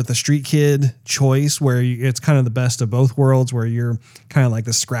sentiment, like with the street kid choice, where it's kind of the best of both worlds, where you're kind of like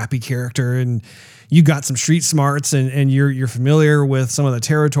the scrappy character and you got some street smarts and you're familiar with some of the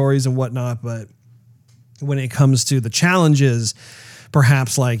territories and whatnot. But when it comes to the challenges,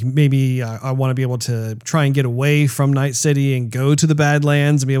 perhaps like maybe I want to be able to try and get away from Night City and go to the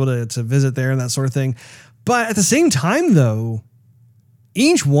Badlands and be able to visit there and that sort of thing. But at the same time, though,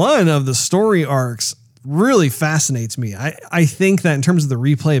 each one of the story arcs really fascinates me. I think that in terms of the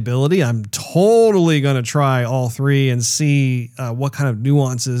replayability, I'm totally going to try all 3 and see what kind of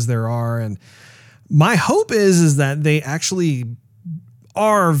nuances there are. And my hope is that they actually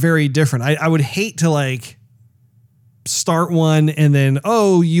are very different. I would hate to like start one and then,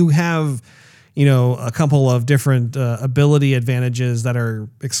 you have, a couple of different ability advantages that are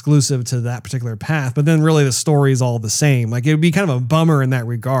exclusive to that particular path, but then really the story is all the same. Like, it would be kind of a bummer in that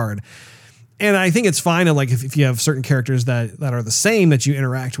regard. And I think it's fine if you have certain characters that are the same that you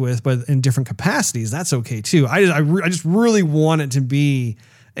interact with, but in different capacities, that's okay too. I just really want it to be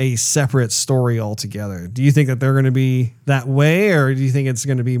a separate story altogether. Do you think that they're going to be that way, or do you think it's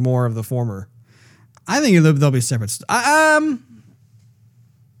going to be more of the former? I think they'll be separate. I'm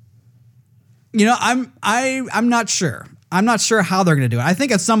not sure. I'm not sure how they're going to do it. I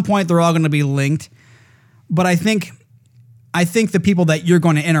think at some point they're all going to be linked, but I think the people that you're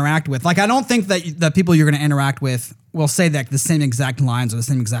going to interact with, like, I don't think that the people you're going to interact with will say that the same exact lines or the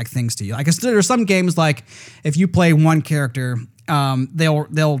same exact things to you. Like, there's some games, like, if you play one character,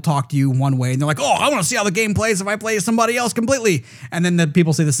 they'll talk to you one way, and they're like, oh, I want to see how the game plays if I play somebody else completely. And then the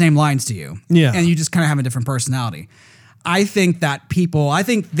people say the same lines to you. Yeah. And you just kind of have a different personality. I think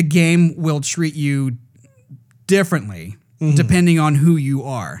the game will treat you differently depending on who you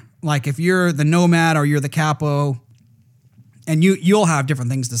are. Like, if you're the Nomad or you're the Capo, and you'll have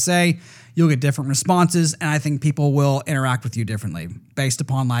different things to say, you'll get different responses, and I think people will interact with you differently based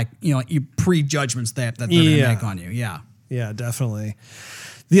upon, like, your prejudgments that they're going to make on you. Yeah. Yeah, definitely.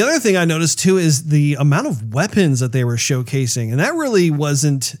 The other thing I noticed too is the amount of weapons that they were showcasing, and that really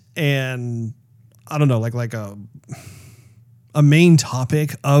wasn't like a a main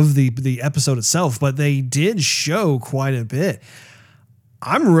topic of the episode itself, but they did show quite a bit.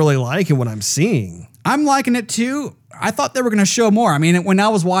 I'm really liking what I'm seeing. I'm liking it too. I thought they were going to show more. I mean, when I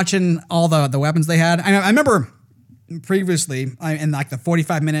was watching all the weapons they had, I remember previously in like the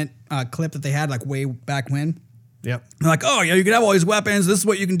 45-minute clip that they had like way back when. Yep. They're like, oh, you can have all these weapons. This is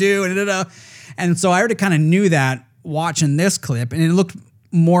what you can do. And so I already kind of knew that watching this clip, and it looked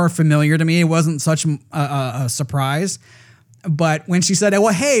more familiar to me. It wasn't such a surprise. But when she said,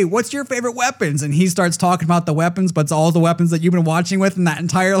 well, hey, what's your favorite weapons? And he starts talking about the weapons, but it's all the weapons that you've been watching with in that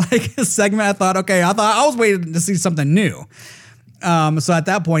entire like segment. I thought I was waiting to see something new. So at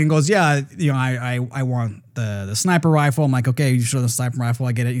that point, he goes, yeah, I want the sniper rifle. I'm like, okay, you show the sniper rifle.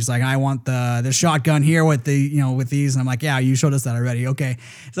 I get it. He's like, I want the shotgun here with with these. And I'm like, yeah, you showed us that already. Okay.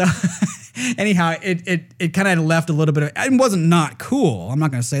 So anyhow, it kind of left a little bit of, it wasn't not cool. I'm not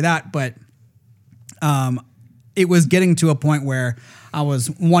going to say that, but, it was getting to a point where I was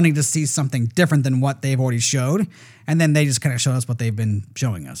wanting to see something different than what they've already showed. And then they just kind of showed us what they've been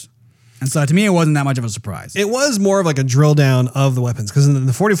showing us. And so to me, it wasn't that much of a surprise. It was more of like a drill down of the weapons, because in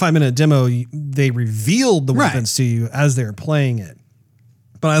the 45-minute demo, they revealed the weapons to you as they were playing it.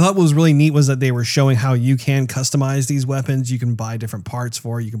 But I thought what was really neat was that they were showing how you can customize these weapons. You can buy different parts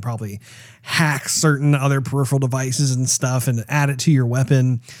for it. You can probably hack certain other peripheral devices and stuff and add it to your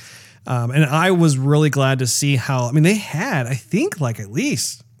weapon. And I was really glad to see how, I mean, they had, I think, like at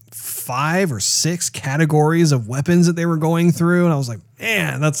least 5 or 6 categories of weapons that they were going through. And I was like,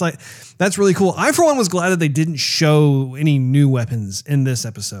 man, that's really cool. I, for one, was glad that they didn't show any new weapons in this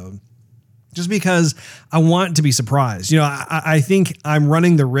episode, just because I want to be surprised. I think I'm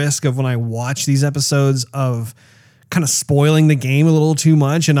running the risk of, when I watch these episodes, of kind of spoiling the game a little too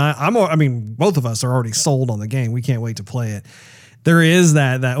much. And I mean, both of us are already sold on the game. We can't wait to play it. There is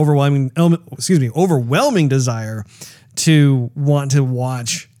that overwhelming desire to want to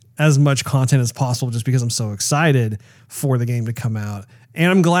watch as much content as possible, just because I'm so excited for the game to come out.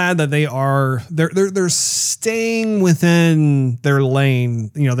 And I'm glad that they're staying within their lane.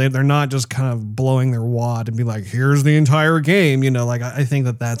 They're not just kind of blowing their wad and be like, here's the entire game. I think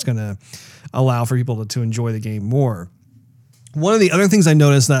that's going to allow for people to enjoy the game more. One of the other things I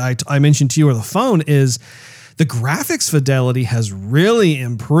noticed that I mentioned to you over the phone is the graphics fidelity has really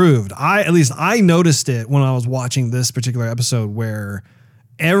improved. At least I noticed it when I was watching this particular episode, where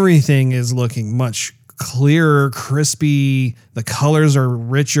everything is looking much clearer, crispy. The colors are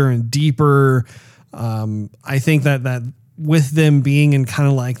richer and deeper. I think that with them being in kind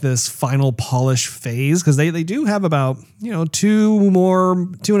of like this final polish phase, because they do have about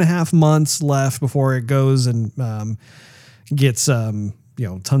 2.5 months left before it goes and gets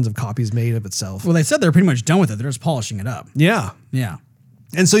tons of copies made of itself. Well, they said they're pretty much done with it. They're just polishing it up. Yeah. Yeah.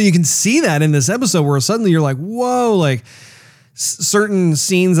 And so you can see that in this episode, where suddenly you're like, whoa, like certain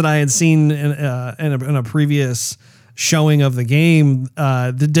scenes that I had seen in a previous showing of the game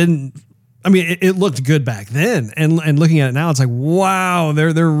it looked good back then. And looking at it now, it's like, wow,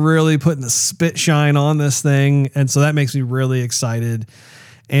 they're really putting the spit shine on this thing. And so that makes me really excited.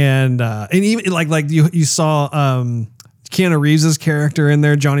 And even like you saw, Keanu Reeves' character in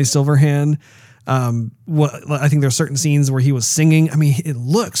there, Johnny Silverhand. I think there's certain scenes where he was singing. I mean, it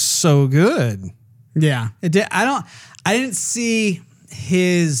looks so good. Yeah, it did. I didn't see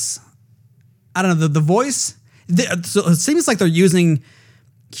his, the voice. So it seems like they're using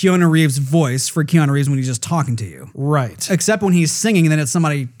Keanu Reeves' voice for Keanu Reeves when he's just talking to you. Right. Except when he's singing, then it's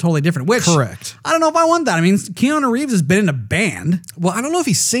somebody totally different, which correct. I don't know if I want that. I mean, Keanu Reeves has been in a band. Well, I don't know if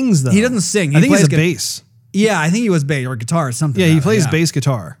he sings though. He doesn't sing. I think he's a bass. Yeah, I think he was bass or guitar or something. Yeah, he plays bass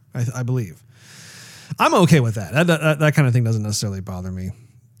guitar, I believe. I'm okay with that. That kind of thing doesn't necessarily bother me.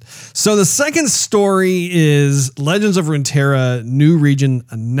 So the second story is Legends of Runeterra new region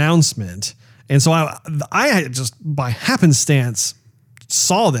announcement. And so I just by happenstance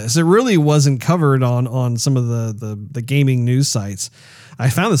saw this. It really wasn't covered on some of the gaming news sites. I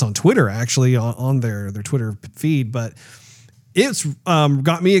found this on Twitter, actually, on their Twitter feed, but it's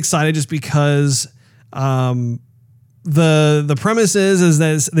got me excited just because the premise is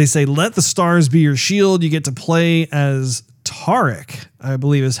that they say, let the stars be your shield. You get to play as Taric, I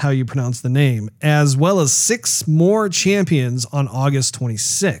believe is how you pronounce the name, as well as 6 more champions on August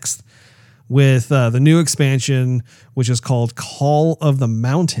 26th with the new expansion, which is called Call of the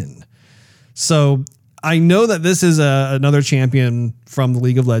Mountain. So I know that this is another champion from the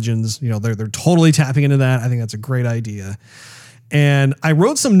League of Legends. They're totally tapping into that. I think that's a great idea. And I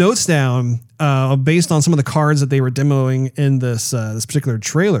wrote some notes down based on some of the cards that they were demoing in this particular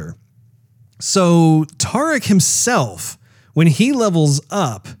trailer. So Taric himself, when he levels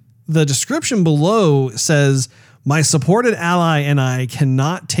up, the description below says My supported ally and I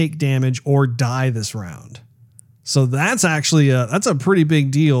cannot take damage or die this round. So that's actually that's a pretty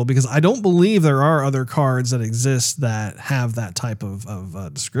big deal because I don't believe there are other cards that exist that have that type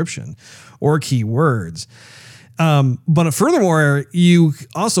of description or keywords. But furthermore, you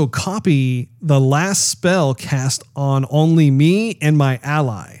also copy the last spell cast on only me and my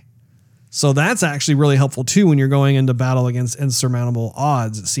ally. So that's actually really helpful too when you're going into battle against insurmountable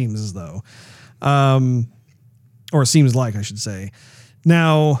odds, it seems as though. Or it seems like, I should say.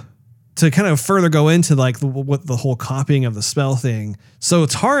 Now, to kind of further go into like what the whole copying of the spell thing. So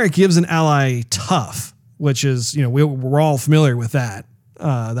Taric gives an ally tough, which is, we're all familiar with that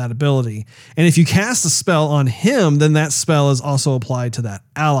ability. And if you cast a spell on him, then that spell is also applied to that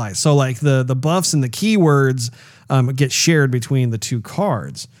ally. So like the buffs and the keywords get shared between the two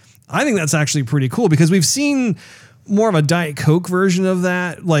cards. I think that's actually pretty cool because we've seen more of a Diet Coke version of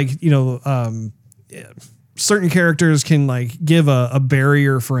that. Like, certain characters can like give a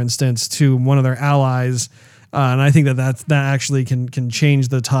barrier, for instance, to one of their allies. And I think that actually can change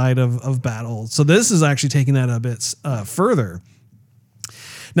the tide of battle. So this is actually taking that a bit further.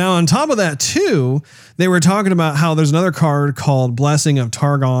 Now, on top of that, too, they were talking about how there's another card called Blessing of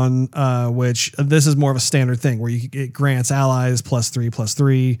Targon, which this is more of a standard thing where it grants allies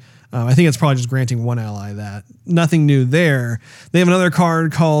 +3/+3. I think it's probably just granting one ally that. Nothing new there. They have another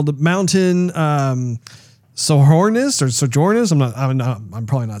card called Mountain Sojournus or Sojournus. I'm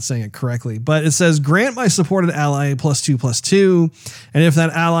probably not saying it correctly, but it says grant my supported ally +2/+2. And if that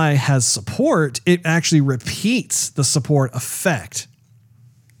ally has support, it actually repeats the support effect.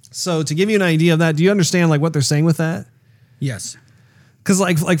 So to give you an idea of that, do you understand like what they're saying with that? Yes. Because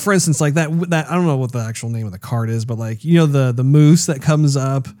like for instance, like that I don't know what the actual name of the card is, but like the moose that comes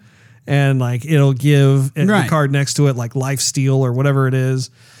up and like it'll give the card next to it like life steal or whatever it is.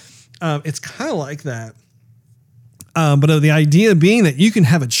 It's kind of like that. But the idea being that you can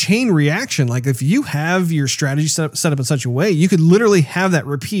have a chain reaction. Like if you have your strategy set up in such a way, you could literally have that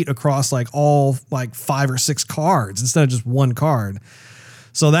repeat across like all like 5 or 6 cards instead of just one card.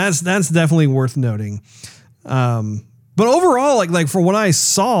 So that's definitely worth noting. But overall, like for what I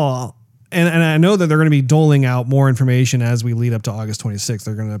saw, and I know that they're going to be doling out more information as we lead up to August 26th.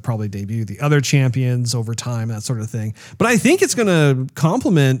 They're going to probably debut the other champions over time, that sort of thing. But I think it's going to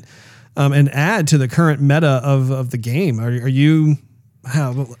complement and add to the current meta of the game. Are you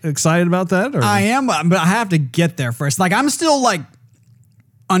excited about that? Or? I am, but I have to get there first. Like I'm still like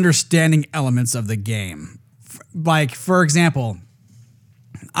understanding elements of the game. Like for example,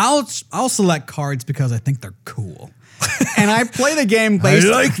 I'll select cards because I think they're cool. And I play the game based I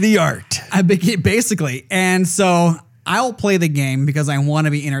like the art. Basically. And so I'll play the game because I want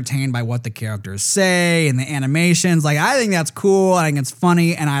to be entertained by what the characters say and the animations. Like I think that's cool. I think it's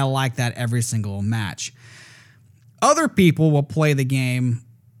funny. And I like that every single match. Other people will play the game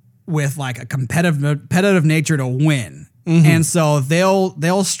with like a competitive nature to win. Mm-hmm. And so they'll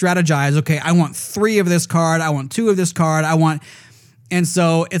strategize. Okay, I want 3 of this card. I want 2 of this card. And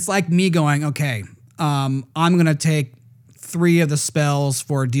so it's like me going, okay, I'm going to take 3 of the spells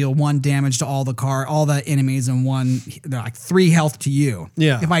for deal 1 damage to all the enemies and 3 health to you.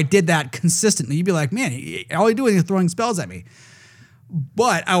 Yeah. If I did that consistently, you'd be like, man, all you're doing is throwing spells at me.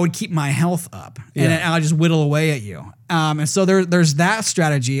 But I would keep my health up and I'll just whittle away at you. And so there's that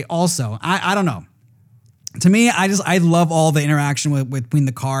strategy also. I don't know. To me, I love all the interaction between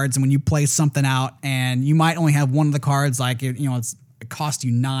the cards, and when you play something out and you might only have one of the cards, like it cost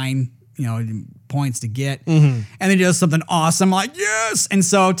you 9 points to get, and then it does something awesome, like yes. And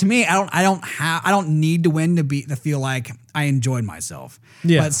so to me, I don't need to win to feel like I enjoyed myself.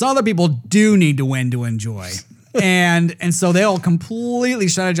 Yeah. But some other people do need to win to enjoy. and so they'll completely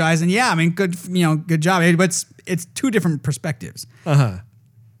strategize, and yeah, I mean, good job. But it's 2 different perspectives.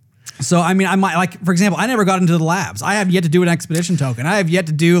 So, I mean, I might, like, for example, I never got into the labs. I have yet to do an expedition token. I have yet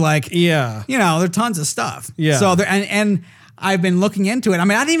to do, like, there's tons of stuff. Yeah. So, and I've been looking into it. I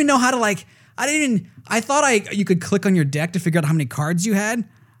mean, I didn't even know how to, like, I thought you could click on your deck to figure out how many cards you had.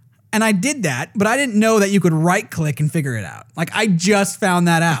 And I did that, but I didn't know that you could right click and figure it out. Like, I just found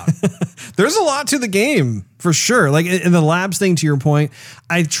that out. There's a lot to the game for sure. Like in the labs thing, to your point,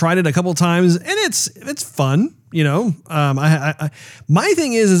 I tried it a couple times and it's fun. My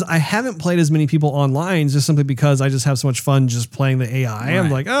thing is I haven't played as many people online just simply because I just have so much fun just playing the AI. Right. I'm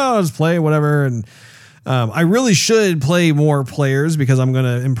like, I'll just play whatever. And I really should play more players because I'm going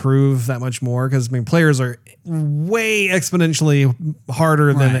to improve that much more. Because I mean, players are way exponentially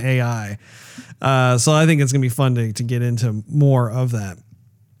harder than the AI. So I think it's going to be fun to get into more of that.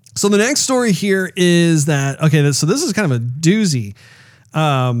 So the next story here is that, so this is kind of a doozy.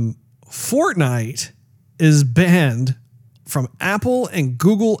 Fortnite is banned from Apple and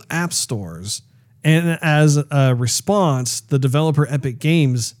Google app stores. And as a response, the developer Epic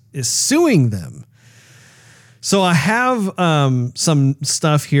Games is suing them. So I have some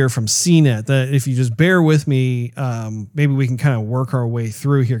stuff here from CNET that if you just bear with me, maybe we can kind of work our way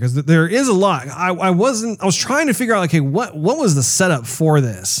through here because there is a lot. I was trying to figure out like, hey, what was the setup for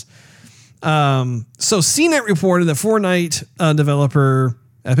this? So CNET reported that Fortnite developer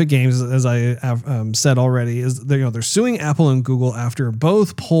Epic Games, as I have said already, is they're suing Apple and Google after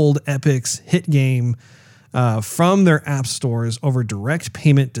both pulled Epic's hit game from their app stores over direct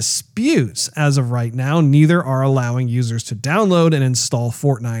payment disputes. As of right now, neither are allowing users to download and install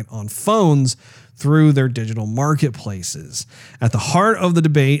Fortnite on phones through their digital marketplaces. At the heart of the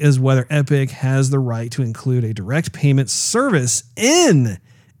debate is whether Epic has the right to include a direct payment service in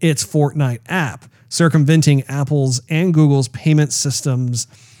its Fortnite app, circumventing Apple's and Google's payment systems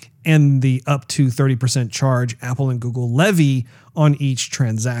and the up to 30% charge Apple and Google levy on each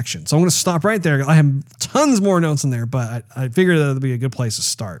transaction. So I'm going to stop right there. I have tons more notes in there, but I figured that would be a good place to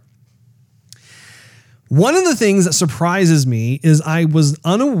start. One of the things that surprises me is I was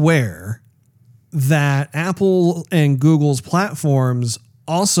unaware that Apple and Google's platforms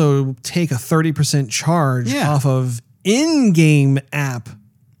also take a 30% charge off of in-game app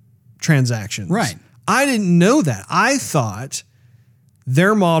transactions. Right. I didn't know that. I thought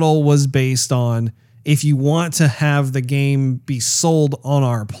their model was based on if you want to have the game be sold on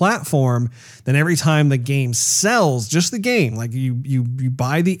our platform, then every time the game sells, just the game, like you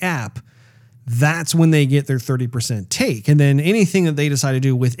buy the app, that's when they get their 30% take. And then anything that they decide to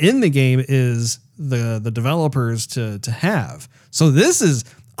do within the game is the developers to have. So this is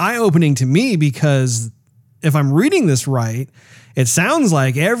eye-opening to me because if I'm reading this right, it sounds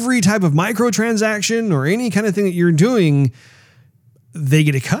like every type of microtransaction or any kind of thing that you're doing, they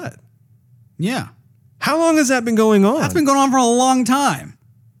get a cut. Yeah. How long has that been going on? That's been going on for a long time.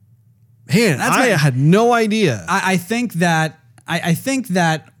 Man, I had no idea. I think that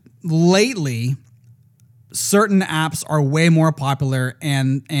lately certain apps are way more popular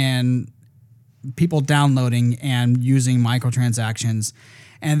and people downloading and using microtransactions.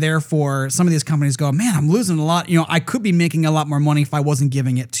 And therefore, some of these companies go, man, I'm losing a lot. I could be making a lot more money if I wasn't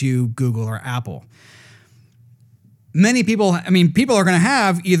giving it to Google or Apple. People are going to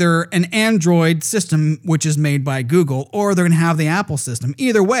have either an Android system, which is made by Google, or they're going to have the Apple system.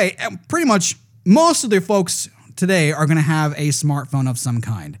 Either way, pretty much most of the folks today are going to have a smartphone of some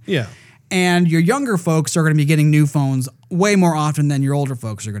kind. Yeah. And your younger folks are going to be getting new phones way more often than your older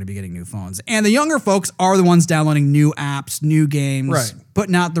folks are going to be getting new phones. And the younger folks are the ones downloading new apps, new games,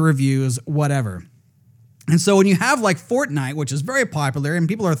 putting out the reviews, whatever. And so when you have like Fortnite, which is very popular and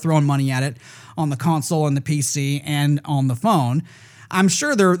people are throwing money at it on the console and the PC and on the phone, I'm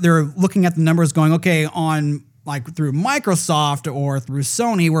sure they're looking at the numbers going, okay, on like through Microsoft or through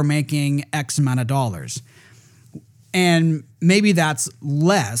Sony, we're making X amount of dollars. And maybe that's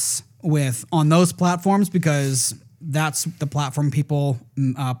less on those platforms because that's the platform people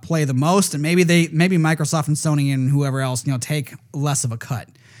play the most, and maybe Microsoft and Sony and whoever else take less of a cut,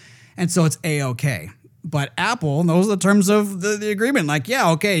 and so it's A-okay. But Apple, those are the terms of the agreement. Like,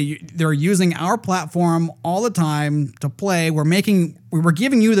 they're using our platform all the time to play. We're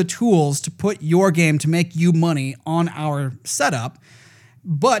giving you the tools to put your game to make you money on our setup,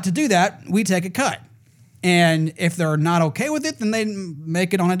 but to do that, we take a cut. And if they're not okay with it, then they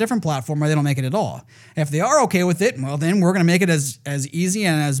make it on a different platform or they don't make it at all. If they are okay with it, well, then we're going to make it as easy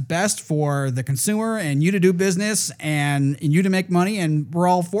and as best for the consumer and you to do business and you to make money, and we're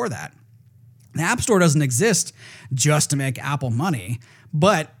all for that. The App Store doesn't exist just to make Apple money,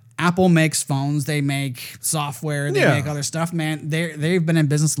 but Apple makes phones, they make software, they make other stuff. Man, they've been in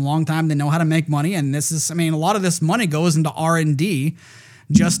business a long time. They know how to make money, and a lot of this money goes into R&D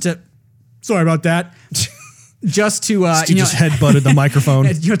just to... Sorry about that. Just to just headbutted the microphone.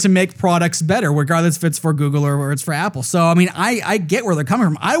 To make products better, regardless if it's for Google or it's for Apple. So I get where they're coming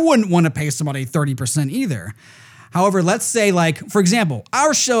from. I wouldn't want to pay somebody 30% either. However, let's say, like, for example,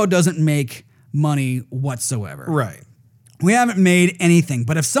 our show doesn't make money whatsoever. Right. We haven't made anything.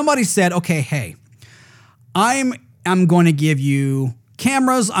 But if somebody said, okay, hey, I'm going to give you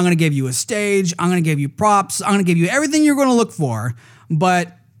cameras, I'm going to give you a stage, I'm going to give you props, I'm going to give you everything you're going to look for,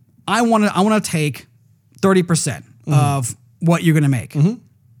 but I want to take 30% of what you're going to make.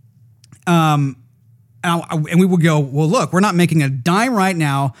 And we would go, well, look, we're not making a dime right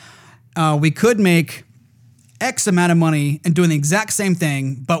now. We could make X amount of money and doing the exact same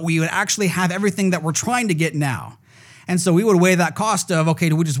thing, but we would actually have everything that we're trying to get now. And so we would weigh that cost of, okay,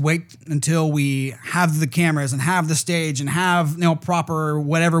 do we just wait until we have the cameras and have the stage and have, proper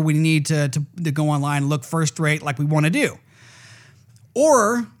whatever we need to go online and look first rate like we want to do?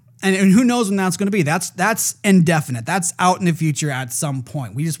 Or, and who knows when that's going to be? That's indefinite. That's out in the future at some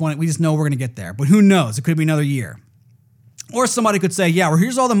point. We just know we're going to get there. But who knows? It could be another year. Or somebody could say, yeah, well,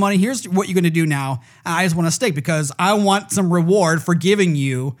 here's all the money. Here's what you're going to do now. And I just want a stake because I want some reward for giving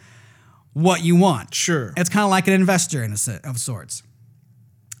you what you want. Sure. It's kind of like an investor of sorts.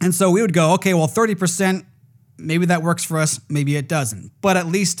 And so we would go, okay, well, 30%, maybe that works for us. Maybe it doesn't. But at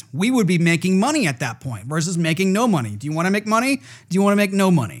least we would be making money at that point versus making no money. Do you want to make money? Do you want to make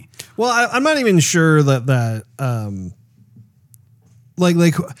no money? Well, I'm not even sure that like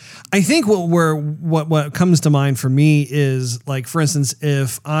I think what comes to mind for me is, like, for instance,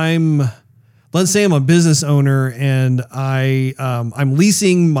 if let's say I'm a business owner and I'm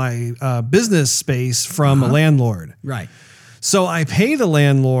leasing my business space from a landlord. Right. So I pay the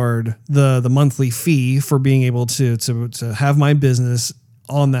landlord the monthly fee for being able to have my business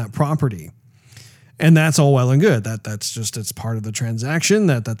on that property. And that's all well and good. That's just, it's part of the transaction.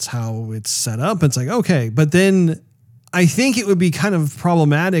 That's how it's set up. It's like, okay, but then I think it would be kind of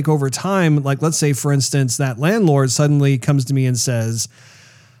problematic over time. Like, let's say, for instance, that landlord suddenly comes to me and says,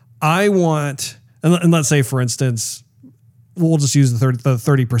 I want, and let's say, for instance, we'll just use the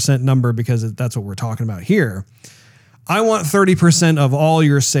 30% number because that's what we're talking about here. I want 30% of all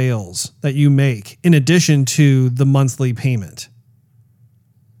your sales that you make in addition to the monthly payment.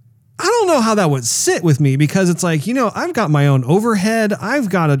 I don't know how that would sit with me because it's like, I've got my own overhead. I've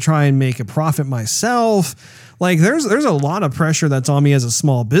got to try and make a profit myself. Like, there's a lot of pressure that's on me as a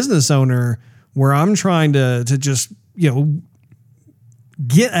small business owner where I'm trying to just,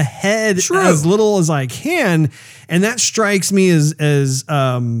 get ahead as little as I can. And that strikes me as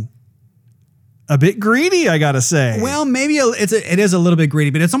a bit greedy, I got to say. Well, maybe it is a little bit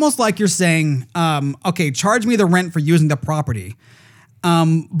greedy, but it's almost like you're saying, okay, charge me the rent for using the property.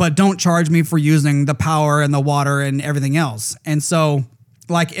 But don't charge me for using the power and the water and everything else. And so,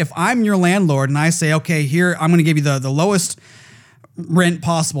 like, if I'm your landlord and I say, okay, here, I'm going to give you the lowest rent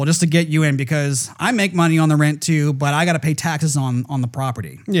possible just to get you in because I make money on the rent too, but I got to pay taxes on the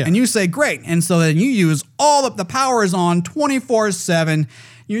property. Yeah. And you say, great. And so then you use all the power is on 24/7.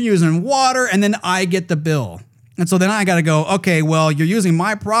 You're using water and then I get the bill. And so then I got to go, okay, well, you're using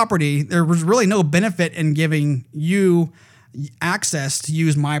my property. There was really no benefit in giving you access to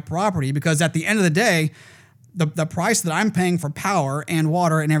use my property because at the end of the day, the price that I'm paying for power and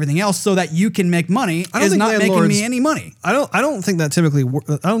water and everything else so that you can make money is not making me any money. I don't think that typically,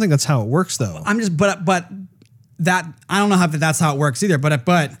 I don't think that's how it works though. But that, I don't know how that's how it works either, but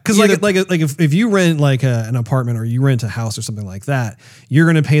because if you rent like an apartment or you rent a house or something like that, you're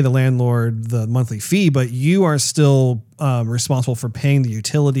going to pay the landlord the monthly fee, but you are still responsible for paying the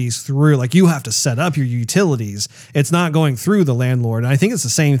utilities through, like, you have to set up your utilities. It's not going through the landlord. And I think it's the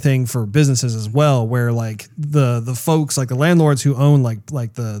same thing for businesses as well, where like the folks, like the landlords who own like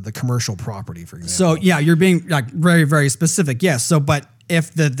the commercial property, for example. So yeah, you're being like very, very specific. Yes. So, but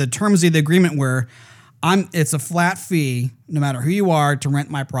if the terms of the agreement were, it's a flat fee, no matter who you are, to rent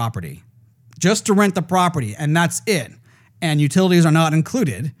my property, just to rent the property, and that's it. And utilities are not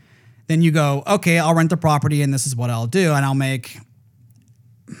included. Then you go, okay, I'll rent the property, and this is what I'll do, and I'll make,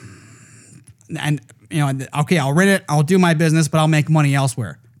 okay, I'll rent it, I'll do my business, but I'll make money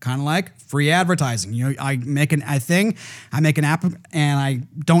elsewhere. Kind of like free advertising. I make a thing, I make an app, and I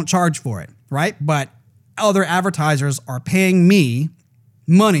don't charge for it, right? But other advertisers are paying me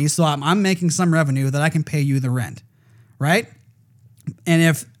money, so I'm making some revenue that I can pay you the rent, right?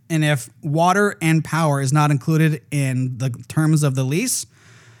 And if water and power is not included in the terms of the lease,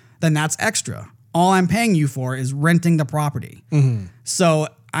 then that's extra. All I'm paying you for is renting the property. Mm-hmm. So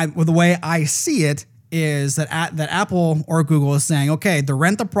the way I see it is that Apple or Google is saying, okay, the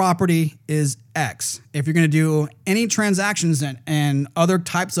rent the property is X. If you're going to do any transactions and other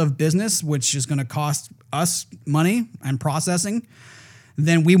types of business, which is going to cost us money and processing,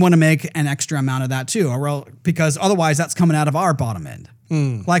 then we want to make an extra amount of that too, because otherwise that's coming out of our bottom end.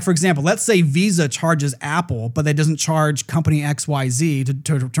 Like, for example, let's say Visa charges Apple, but they doesn't charge company XYZ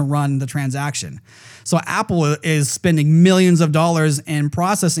to run the transaction. So Apple is spending millions of dollars in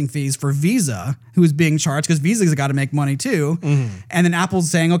processing fees for Visa, who's being charged because Visa's got to make money too. Mm-hmm. And then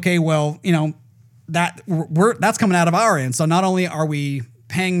Apple's saying, okay, well, that's coming out of our end. So not only are we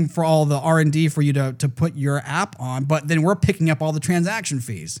paying for all the R&D for you to put your app on, but then we're picking up all the transaction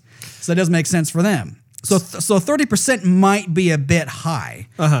fees. So it doesn't make sense for them. So 30% might be a bit high.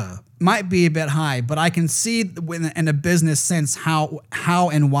 Might be a bit high, but I can see in a business sense how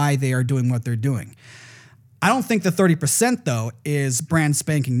and why they are doing what they're doing. I don't think the 30% though is brand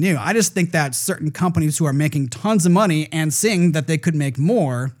spanking new. I just think that certain companies who are making tons of money and seeing that they could make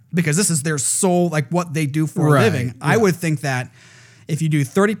more because this is their sole, like what they do for a living. Yeah. I would think that if you do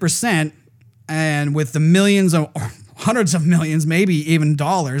 30% and with the millions or hundreds of millions, maybe even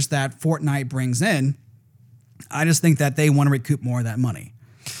dollars that Fortnite brings in, I just think that they want to recoup more of that money.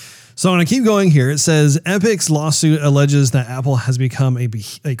 So I'm going to keep going here. It says Epic's lawsuit alleges that Apple has become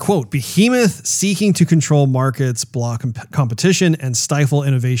a quote, behemoth seeking to control markets, block competition, and stifle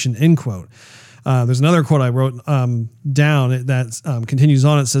innovation, end quote. There's another quote I wrote down that continues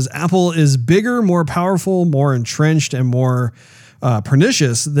on. It says, Apple is bigger, more powerful, more entrenched, and more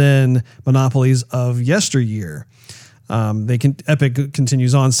pernicious than monopolies of yesteryear. Epic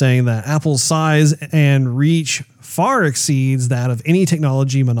continues on saying that Apple's size and reach far exceeds that of any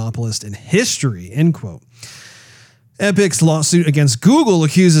technology monopolist in history, end quote. Epic's lawsuit against Google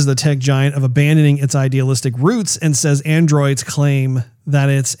accuses the tech giant of abandoning its idealistic roots and says Android's claim that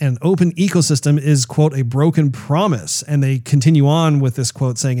it's an open ecosystem is, quote, a broken promise. And they continue on with this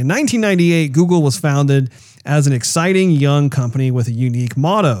quote saying, in 1998, Google was founded as an exciting young company with a unique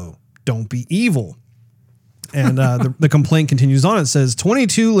motto, don't be evil. And the complaint continues on. It says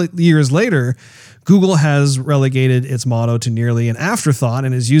 22 years later, Google has relegated its motto to nearly an afterthought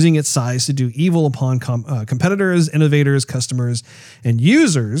and is using its size to do evil upon competitors, innovators, customers, and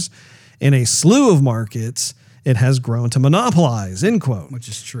users in a slew of markets it has grown to monopolize, end quote. Which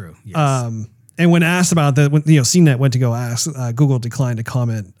is true. Yes. And when asked about that, when CNET went to go ask, Google declined to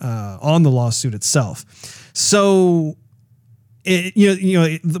comment on the lawsuit itself. So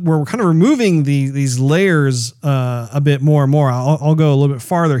we're kind of removing these layers a bit more and more. I'll go a little bit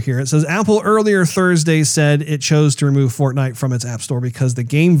farther here. It says Apple earlier Thursday said it chose to remove Fortnite from its app store because the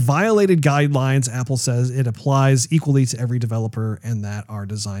game violated guidelines. Apple says it applies equally to every developer and that are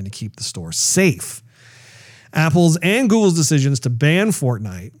designed to keep the store safe. Apple's and Google's decisions to ban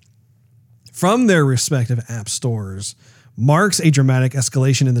Fortnite from their respective app stores marks a dramatic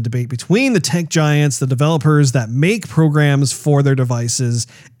escalation in the debate between the tech giants, the developers that make programs for their devices,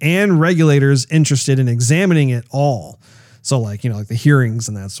 and regulators interested in examining it all. So like the hearings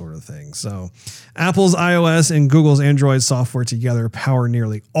and that sort of thing. So Apple's iOS and Google's Android software together power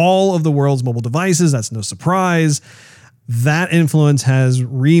nearly all of the world's mobile devices. That's no surprise. That influence has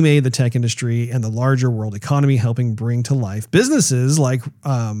remade the tech industry and the larger world economy, helping bring to life businesses like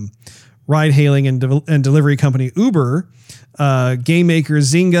ride-hailing and delivery company Uber, game maker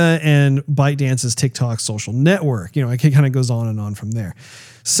Zynga, and ByteDance's TikTok social network. It kind of goes on and on from there.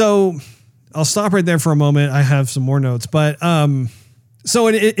 So I'll stop right there for a moment. I have some more notes, but so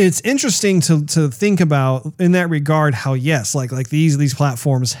it's interesting to think about in that regard how yes, like these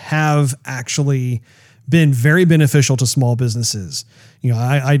platforms have actually been very beneficial to small businesses.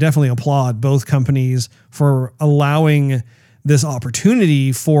 I definitely applaud both companies for allowing this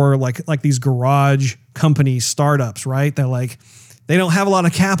opportunity for like these garage company startups, right? They don't have a lot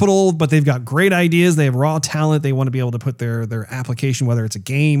of capital, but they've got great ideas. They have raw talent. They want to be able to put their application, whether it's a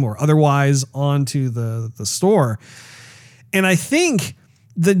game or otherwise, onto the store. And I think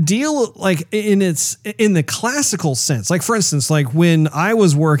the deal, in the classical sense, like for instance, like when I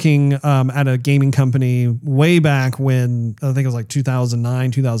was working at a gaming company way back when, I think it was like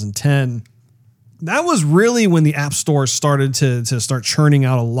 2009, 2010, that was really when the app store started to start churning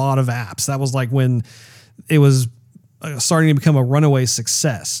out a lot of apps. That was like when it was starting to become a runaway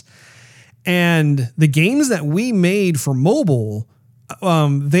success. And the games that we made for mobile,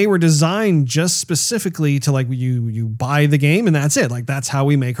 they were designed just specifically to you buy the game and that's it. Like that's how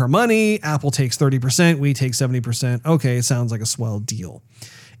we make our money. Apple takes 30%, we take 70%. Okay, it sounds like a swell deal.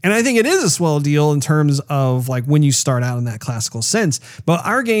 And I think it is a swell deal in terms of when you start out in that classical sense. But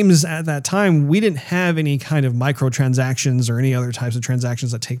our games at that time, we didn't have any kind of microtransactions or any other types of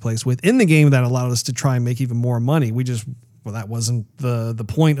transactions that take place within the game that allowed us to try and make even more money. That wasn't the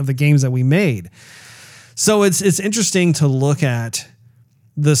point of the games that we made. So it's interesting to look at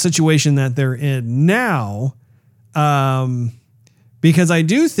the situation that they're in now, because I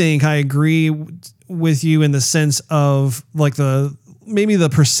do think I agree with you in the sense of maybe the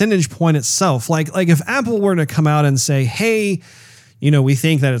percentage point itself. Like if Apple were to come out and say, hey, we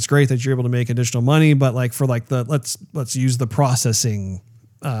think that it's great that you're able to make additional money, but let's use the processing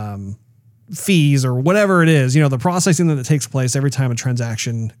fees or whatever it is, the processing that takes place every time a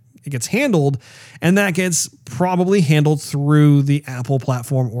transaction gets handled, and that gets probably handled through the Apple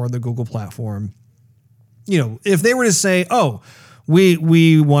platform or the Google platform. If they were to say, oh,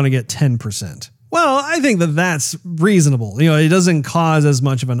 we want to get 10%. Well, I think that's reasonable. It doesn't cause as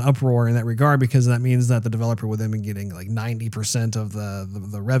much of an uproar in that regard because that means that the developer would then be getting 90% of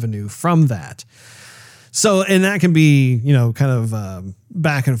the revenue from that. So, and that can be, kind of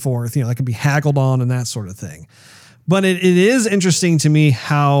back and forth, that can be haggled on and that sort of thing. But it is interesting to me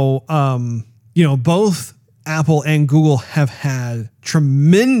how, both Apple and Google have had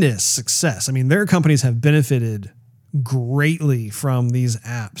tremendous success. I mean, their companies have benefited greatly from these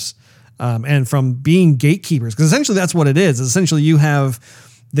apps and from being gatekeepers, because essentially that's what it is. Essentially, you have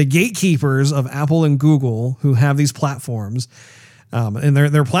the gatekeepers of Apple and Google who have these platforms. And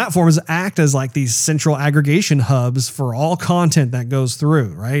their platforms act as like these central aggregation hubs for all content that goes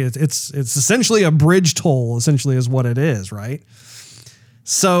through, right? It's essentially a bridge toll, essentially is what it is, right?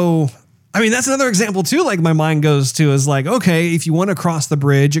 So, I mean, that's another example too. Like my mind goes to is like, okay, if you want to cross the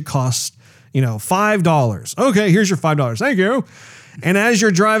bridge, it costs, $5. Okay, here's your $5. Thank you. And as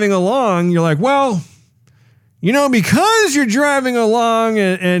you're driving along, you're like, well, because you're driving along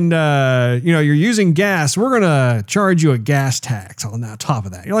and you're using gas, we're going to charge you a gas tax on the top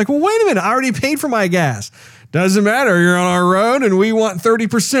of that. You're like, well, wait a minute. I already paid for my gas. Doesn't matter. You're on our road and we want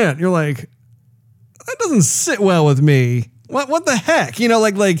 30%. You're like, that doesn't sit well with me. What the heck?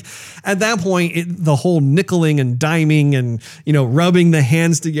 Like at that point, the whole nickeling and diming and, rubbing the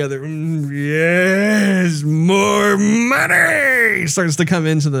hands together. Yes, more money starts to come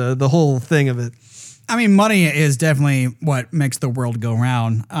into the whole thing of it. I mean, money is definitely what makes the world go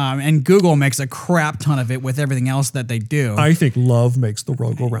round. And Google makes a crap ton of it with everything else that they do. I think love makes the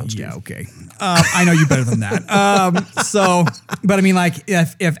world go round. Yeah, okay. I know you better than that. But I mean, like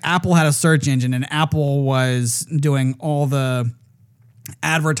if Apple had a search engine and Apple was doing all the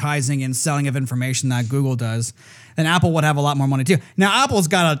advertising and selling of information that Google does, then Apple would have a lot more money too. Now, Apple's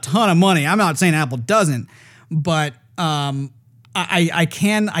got a ton of money. I'm not saying Apple doesn't, but I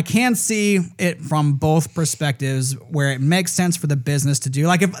can see it from both perspectives where it makes sense for the business to do,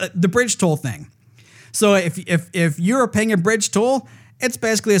 like if the bridge toll thing. So if you're paying a bridge toll, it's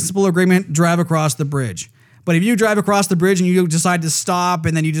basically a simple agreement: drive across the bridge. But if you drive across the bridge and you decide to stop,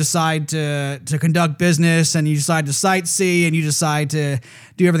 and then you decide to conduct business, and you decide to sightsee, and you decide to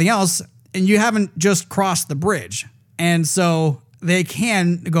do everything else, and you haven't just crossed the bridge, and so they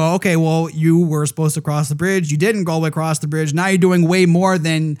can go, okay, well, you were supposed to cross the bridge. You didn't go across the bridge. Now you're doing way more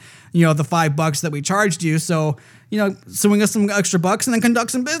than, the $5 that we charged you. So, swing us some extra bucks and then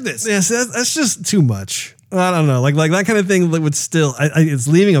conduct some business. Yes, that's just too much. I don't know. Like that kind of thing that would still, it's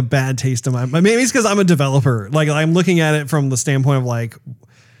leaving a bad taste in my mind. Maybe it's because I'm a developer. Like I'm looking at it from the standpoint of like,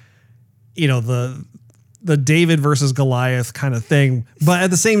 the David versus Goliath kind of thing. But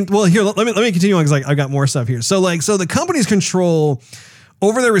at the same, well, here, let me continue on because I've got more stuff here. So the companies control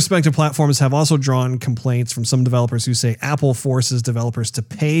over their respective platforms have also drawn complaints from some developers who say Apple forces developers to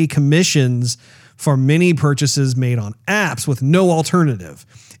pay commissions for many purchases made on apps with no alternative.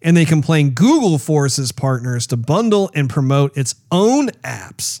 And they complain Google forces partners to bundle and promote its own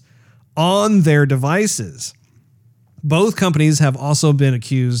apps on their devices. Both companies have also been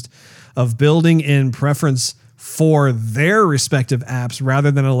accused of building in preference for their respective apps rather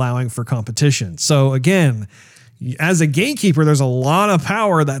than allowing for competition. So again, as a gatekeeper, there's a lot of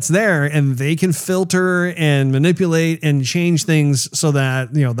power that's there, and they can filter and manipulate and change things so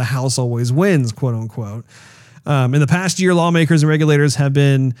that, the house always wins, quote unquote. In the past year, lawmakers and regulators have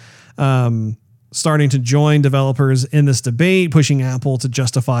been starting to join developers in this debate, pushing Apple to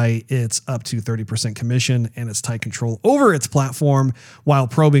justify its up to 30% commission and its tight control over its platform, while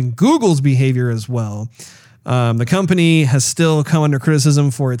probing Google's behavior as well. The company has still come under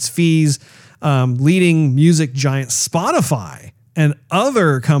criticism for its fees, leading music giant Spotify and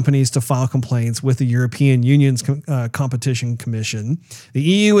other companies to file complaints with the European Union's Competition Commission. The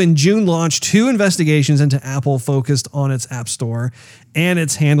EU in June launched 2 investigations into Apple focused on its App Store and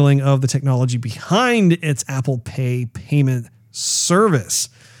its handling of the technology behind its Apple Pay payment service.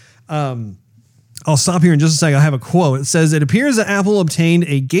 I'll stop here in just a second. I have a quote. It says, "It appears that Apple obtained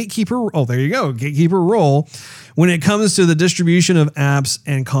a gatekeeper role when it comes to the distribution of apps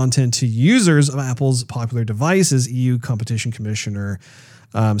and content to users of Apple's popular devices," EU Competition Commissioner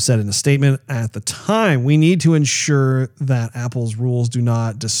said in a statement at the time. "We need to ensure that Apple's rules do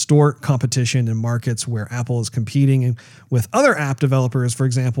not distort competition in markets where Apple is competing with other app developers, for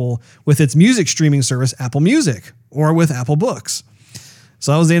example, with its music streaming service, Apple Music, or with Apple Books."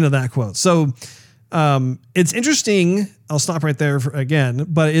 So that was the end of that quote. So it's interesting. I'll stop right there again,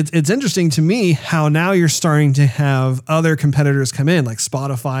 but it's interesting to me how now you're starting to have other competitors come in. Like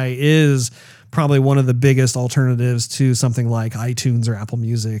Spotify is probably one of the biggest alternatives to something like iTunes or Apple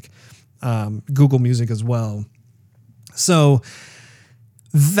Music, Google Music as well. So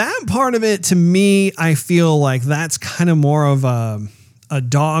that part of it, to me, I feel like that's kind of more of a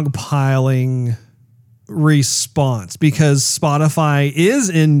dogpiling response, because Spotify is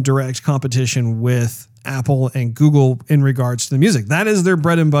in direct competition with Apple and Google in regards to the music. That is their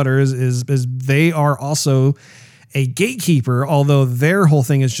bread and butter. Is they are also a gatekeeper, although their whole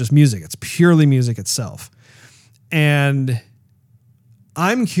thing is just music. It's purely music itself. And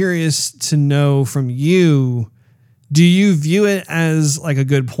I'm curious to know from you, do you view it as like a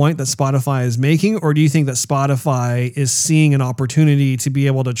good point that Spotify is making, or do you think that Spotify is seeing an opportunity to be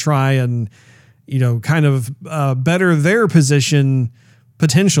able to try and, kind of better their position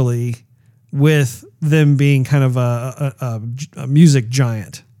potentially with them being kind of a music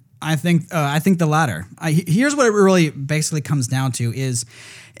giant? I think the latter. Here's what it really basically comes down to is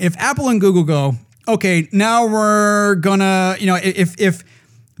if Apple and Google go, okay, now we're gonna, if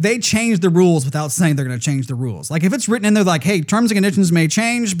they change the rules without saying they're going to change the rules. Like if it's written in there like, hey, terms and conditions may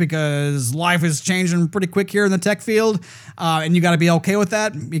change because life is changing pretty quick here in the tech field, and you got to be okay with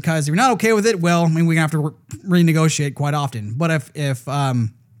that, because if you're not okay with it, well, we're going to have to renegotiate quite often. But if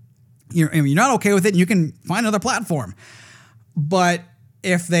you're not okay with it, you can find another platform. But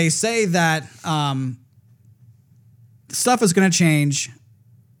if they say that stuff is going to change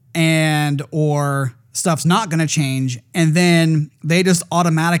and or stuff's not going to change, and then they just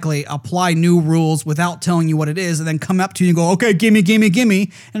automatically apply new rules without telling you what it is, and then come up to you and go, okay, gimme.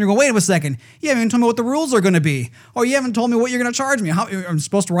 And you're going, wait a second, you haven't even told me what the rules are going to be. Or you haven't told me what you're going to charge me. How I'm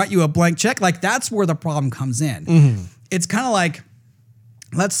supposed to write you a blank check? Like that's where the problem comes in. Mm-hmm. It's kind of like,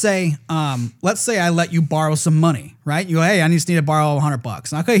 let's say I let you borrow some money, right? You go, hey, I just need to borrow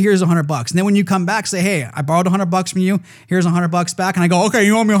 $100. Okay, here's $100. And then when you come back, say, hey, I borrowed $100 from you. Here's $100 back. And I go, okay,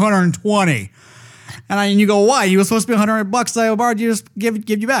 you owe me $120. And you go, why? You were supposed to be $100 I borrowed you, just give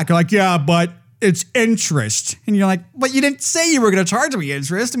you back. You're like, yeah, but it's interest. And you're like, but you didn't say you were going to charge me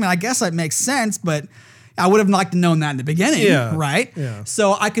interest. I mean, I guess that makes sense, but I would have liked to known that in the beginning, right? Yeah.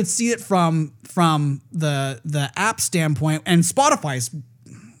 So I could see it from the app standpoint, and Spotify's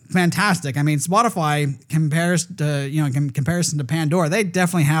fantastic. I mean, Spotify comparison to Pandora, they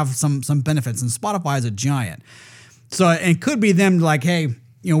definitely have some benefits, and Spotify is a giant. So it could be them like, hey,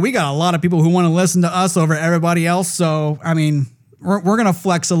 we got a lot of people who want to listen to us over everybody else. So, I mean, we're going to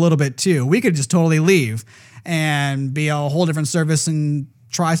flex a little bit too. We could just totally leave and be a whole different service and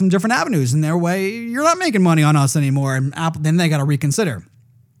try some different avenues. In their way, you're not making money on us anymore. And Apple, then they got to reconsider.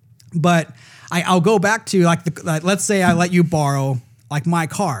 But I'll go back to let's say I let you borrow like my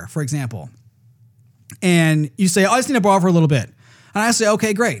car, for example. And you say, I just need to borrow for a little bit. And I say,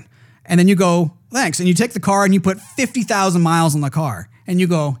 okay, great. And then you go, thanks. And you take the car and you put 50,000 miles on the car. And you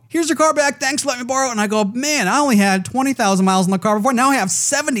go, here's your car back. Thanks for letting me borrow it. And I go, man, I only had 20,000 miles on the car before. Now I have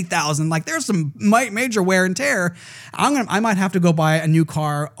 70,000. Like there's some major wear and tear. I might have to go buy a new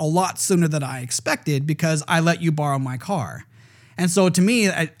car a lot sooner than I expected because I let you borrow my car. And so to me,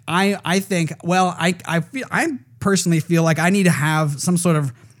 I think, well, I personally feel like I need to have some sort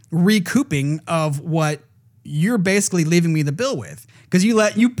of recouping of what you're basically leaving me the bill with. Because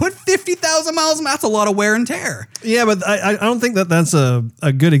you put 50,000 miles on, that's a lot of wear and tear. Yeah, but I don't think that's a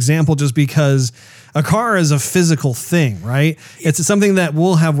good example, just because a car is a physical thing, right? It's something that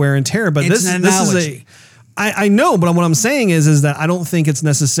will have wear and tear, but this is I know, but what I'm saying is that I don't think it's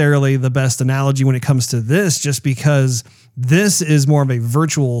necessarily the best analogy when it comes to this, just because this is more of a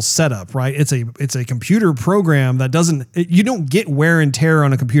virtual setup, right? It's a computer program that you don't get wear and tear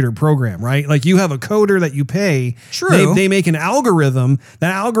on a computer program, right? Like you have a coder that you pay. True. They make an algorithm.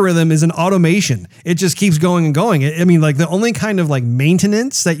 That algorithm is an automation. It just keeps going and going. I mean, like the only kind of like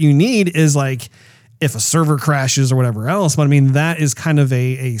maintenance that you need is like if a server crashes or whatever else. But I mean, that is kind of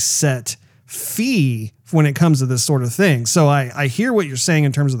a set fee when it comes to this sort of thing. So I hear what you're saying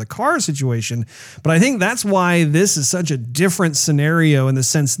in terms of the car situation, but I think that's why this is such a different scenario in the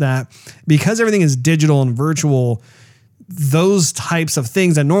sense that because everything is digital and virtual, those types of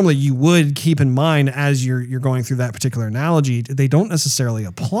things that normally you would keep in mind as you're going through that particular analogy, they don't necessarily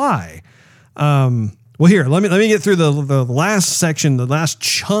apply. Well, here, let me get through the last section, the last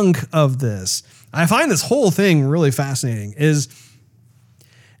chunk of this. I find this whole thing really fascinating is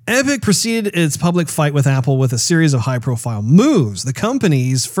Epic proceeded its public fight with Apple with a series of high-profile moves. The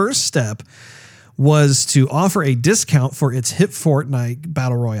company's first step was to offer a discount for its hit Fortnite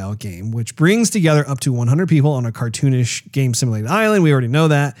Battle Royale game, which brings together up to 100 people on a cartoonish game simulated island. We already know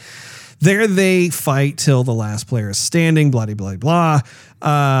that. There they fight till the last player is standing, blah, blah, blah.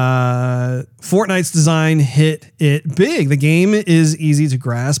 Fortnite's design hit it big. The game is easy to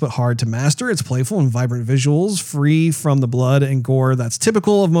grasp but hard to master. It's playful and vibrant visuals, free from the blood and gore that's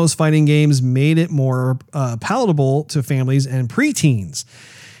typical of most fighting games, made it more palatable to families and preteens.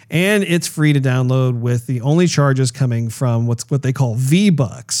 and it's free to download with the only charges coming from what they call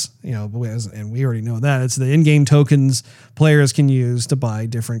V-Bucks. And we already know that it's the in-game tokens players can use to buy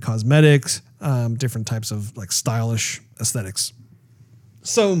different cosmetics, different types of like stylish aesthetics.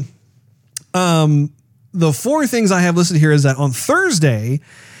 So, the 4 things I have listed here is that on Thursday,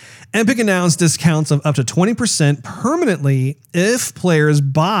 Epic announced discounts of up to 20% permanently if players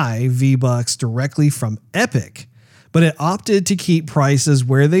buy V-Bucks directly from Epic, but it opted to keep prices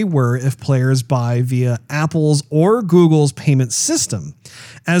where they were if players buy via Apple's or Google's payment system.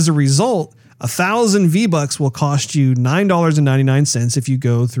 As a result, 1,000 V-Bucks will cost you $9.99 if you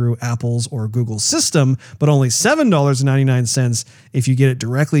go through Apple's or Google's system, but only $7.99 if you get it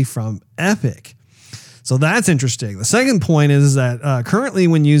directly from Epic. So that's interesting. The second point is that currently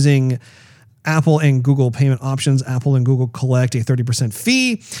when using Apple and Google payment options, Apple and Google collect a 30%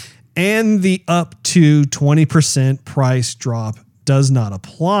 fee, and the up to 20% price drop does not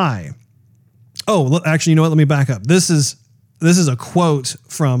apply. Oh, actually, you know what? Let me back up. This is a quote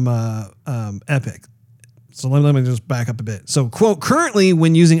from Epic. So let me just back up a bit. So, quote, currently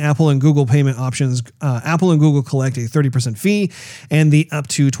when using Apple and Google payment options, Apple and Google collect a 30% fee, and the up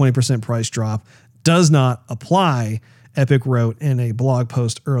to 20% price drop does not apply, Epic wrote in a blog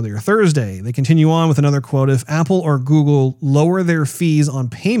post earlier Thursday. They continue on with another quote. If Apple or Google lower their fees on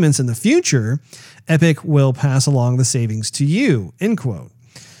payments in the future, Epic will pass along the savings to you, end quote.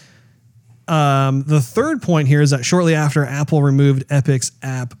 The third point here is that shortly after Apple removed Epic's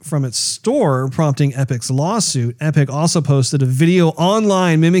app from its store, prompting Epic's lawsuit, Epic also posted a video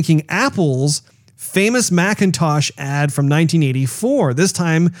online mimicking Apple's famous Macintosh ad from 1984, this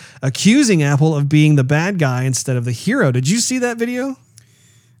time accusing Apple of being the bad guy instead of the hero. Did you see that video?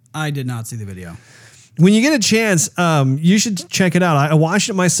 I did not see the video. When you get a chance, you should check it out. I watched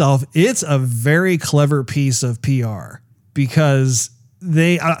it myself. It's a very clever piece of PR because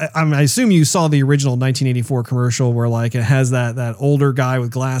I assume you saw the original 1984 commercial where like it has that older guy with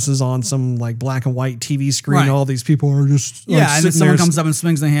glasses on some like black and white TV screen. Right. All these people are just and then someone comes up and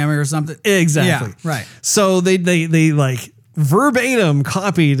swings the hammer or something. Exactly. Yeah, right. So they like verbatim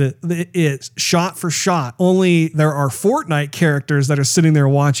copied it shot for shot. Only there are Fortnite characters that are sitting there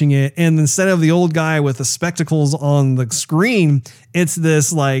watching it, and instead of the old guy with the spectacles on the screen, it's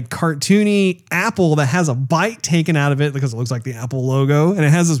this like cartoony apple that has a bite taken out of it because it looks like the Apple logo, and it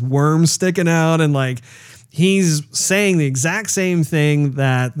has this worm sticking out, and like he's saying the exact same thing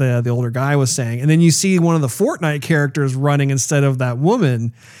that the older guy was saying. And then you see one of the Fortnite characters running instead of that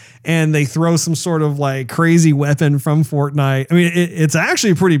woman, and they throw some sort of like crazy weapon from Fortnite. I mean, it's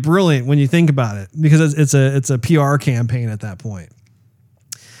actually pretty brilliant when you think about it, because it's a PR campaign at that point.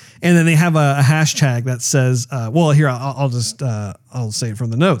 And then they have a hashtag that says, here, I'll say it from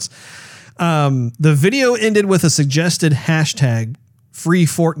the notes. The video ended with a suggested hashtag free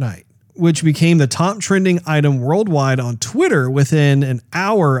Fortnite, which became the top trending item worldwide on Twitter within an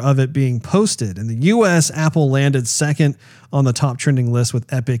hour of it being posted. In the US, Apple landed second on the top trending list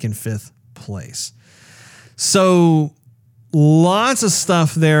with Epic in 5th place. So lots of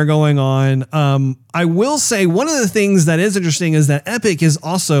stuff there going on. I will say one of the things that is interesting is that Epic is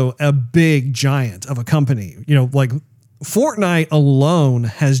also a big giant of a company. You know, like Fortnite alone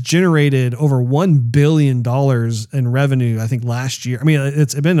has generated over $1 billion in revenue, I think, last year. I mean,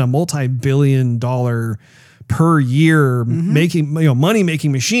 it's been a multi-billion dollar per year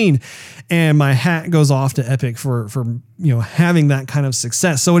money-making machine. And my hat goes off to Epic for having that kind of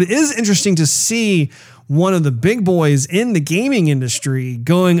success. So it is interesting to see one of the big boys in the gaming industry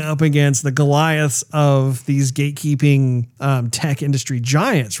going up against the Goliaths of these gatekeeping tech industry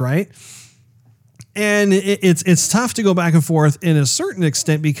giants, right? And it's tough to go back and forth in a certain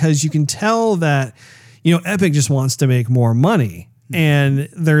extent, because you can tell that, Epic just wants to make more money. And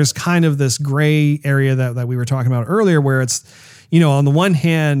there's kind of this gray area that we were talking about earlier, where it's, on the one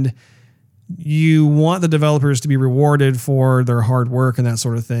hand, you want the developers to be rewarded for their hard work and that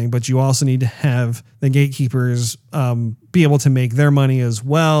sort of thing, but you also need to have the gatekeepers be able to make their money as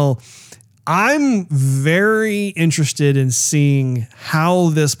well. I'm very interested in seeing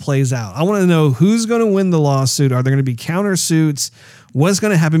how this plays out. I want to know who's going to win the lawsuit. Are there going to be countersuits? What's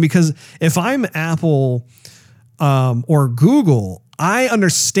going to happen? Because if I'm Apple or Google, I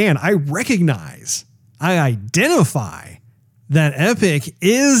understand, I recognize, I identify that Epic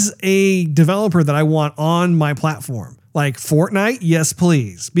is a developer that I want on my platform. Like Fortnite, yes,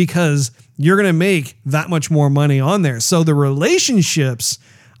 please, because you're going to make that much more money on there. So the relationships,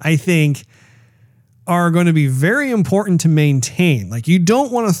 I think, are going to be very important to maintain. Like, you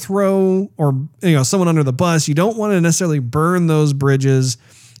don't want to throw someone under the bus. You don't want to necessarily burn those bridges.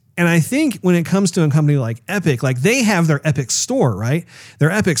 And I think when it comes to a company like Epic, like they have their Epic Store, right? Their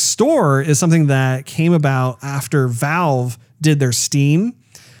Epic Store is something that came about after Valve did their Steam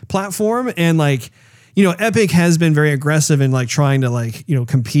platform. And like, you know, Epic has been very aggressive in like trying to like, you know,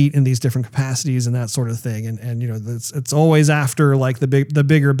 compete in these different capacities and that sort of thing. And you know, it's always after like the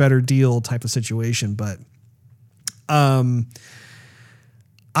bigger, better deal type of situation. But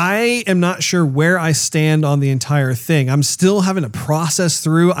I am not sure where I stand on the entire thing. I'm still having to process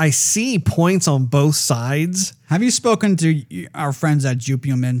through. I see points on both sides. Have you spoken to our friends at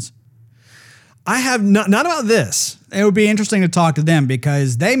Jupiter? I have not about this. It would be interesting to talk to them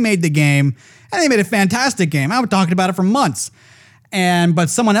because they made the game and they made a fantastic game. I was talking about it for months. But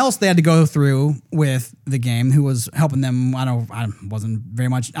someone else they had to go through with the game who was helping them. I wasn't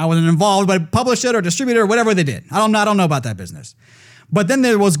involved, but publish it or distribute it or whatever they did. I don't know about that business. But then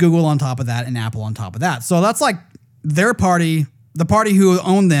there was Google on top of that and Apple on top of that. So that's like their party, the party who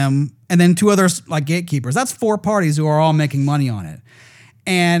owned them, and then two others like gatekeepers. That's four parties who are all making money on it.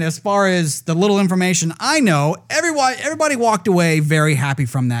 And as far as the little information I know, everybody walked away very happy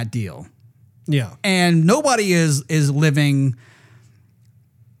from that deal. Yeah. And nobody is living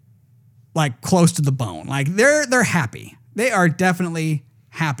like close to the bone. Like they're happy. They are definitely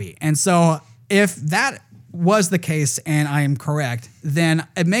happy. And so if that was the case and I am correct, then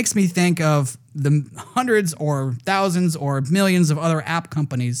it makes me think of the hundreds or thousands or millions of other app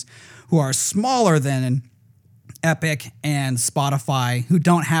companies who are smaller than Epic and Spotify, who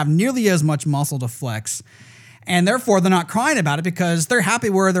don't have nearly as much muscle to flex. And therefore, they're not crying about it because they're happy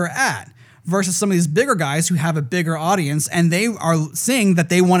where they're at. Versus some of these bigger guys who have a bigger audience and they are seeing that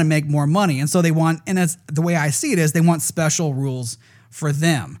they want to make more money. And so they want, and it's, the way I see it is they want special rules for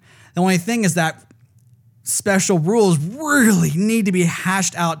them. The only thing is that special rules really need to be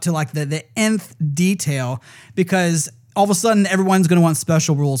hashed out to like the nth detail because all of a sudden everyone's going to want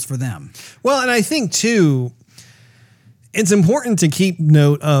special rules for them. Well, and I think too, it's important to keep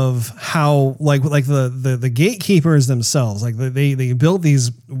note of how like the gatekeepers themselves, like they built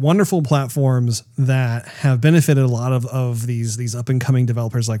these wonderful platforms that have benefited a lot of these up and coming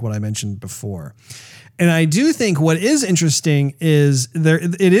developers, like what I mentioned before. And I do think what is interesting is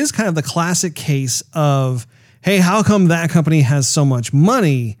it is kind of the classic case of, hey, how come that company has so much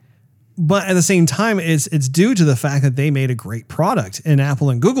money? But at the same time, it's due to the fact that they made a great product. In Apple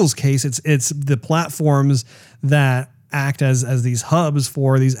and Google's case, it's the platforms that act as these hubs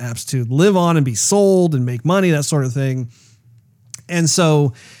for these apps to live on and be sold and make money, that sort of thing. And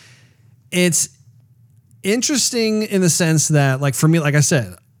so it's interesting in the sense that, like, for me, like I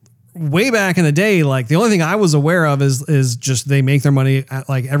said, way back in the day, like the only thing I was aware of is just they make their money at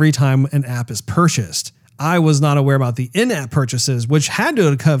like every time an app is purchased. I was not aware about the in-app purchases, which had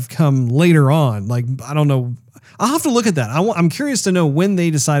to have come later on. Like, I don't know. I'll have to look at that. I'm curious to know when they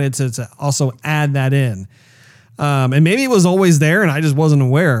decided to also add that in. And maybe it was always there and I just wasn't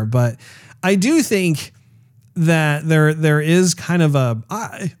aware, but I do think that there is kind of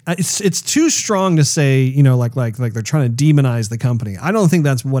it's too strong to say, you know, like they're trying to demonize the company. I don't think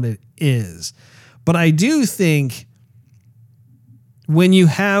that's what it is, but I do think when you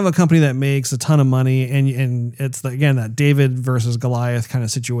have a company that makes a ton of money and it's again, that David versus Goliath kind of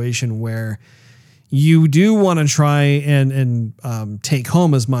situation where you do want to try and take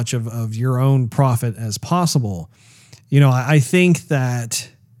home as much of your own profit as possible. You know, I think that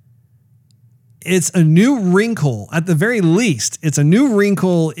it's a new wrinkle, at the very least, it's a new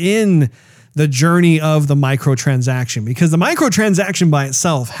wrinkle in the journey of the microtransaction, because the microtransaction by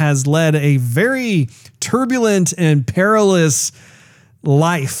itself has led a very turbulent and perilous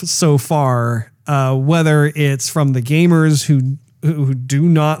life so far, whether it's from the gamers who do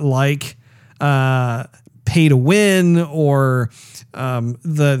not like pay to win or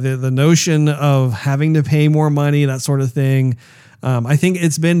the notion of having to pay more money, that sort of thing. I think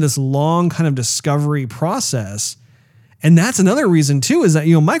it's been this long kind of discovery process. And that's another reason too, is that,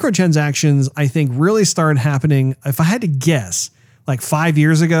 you know, microtransactions, I think, really started happening, if I had to guess, like 5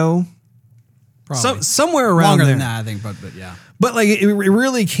 years ago. Probably. Somewhere around longer there. than that, I think, but yeah. But like it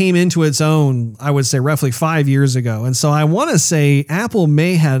really came into its own, I would say, roughly 5 years ago. And so I want to say Apple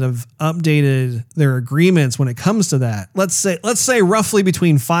may have updated their agreements when it comes to that. Let's say roughly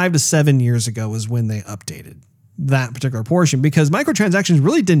between 5 to 7 years ago is when they updated that particular portion, because microtransactions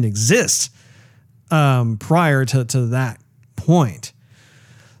really didn't exist prior to that point.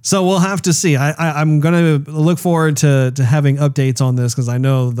 So we'll have to see. I'm going to look forward to having updates on this, because I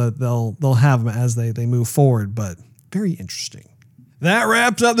know that they'll have them as they move forward, but very interesting. That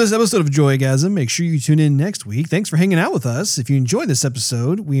wraps up this episode of Joygasm. Make sure you tune in next week. Thanks for hanging out with us. If you enjoyed this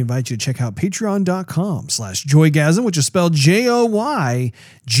episode, we invite you to check out patreon.com/Joygasm, which is spelled JOYGASM,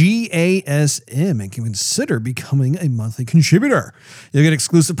 and consider becoming a monthly contributor. You'll get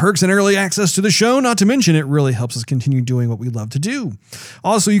exclusive perks and early access to the show. Not to mention, it really helps us continue doing what we love to do.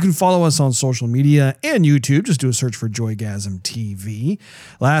 Also, you can follow us on social media and YouTube. Just do a search for Joygasm TV.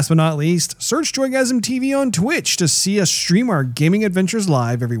 Last but not least, search Joygasm TV on Twitch to see us stream our gaming adventures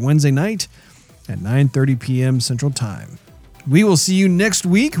live every Wednesday night at 9:30 p.m. Central Time. We will see you next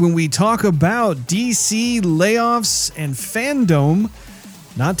week when we talk about DC layoffs and fandom,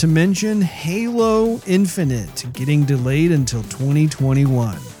 not to mention Halo Infinite getting delayed until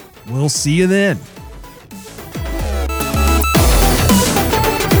 2021. We'll see you then.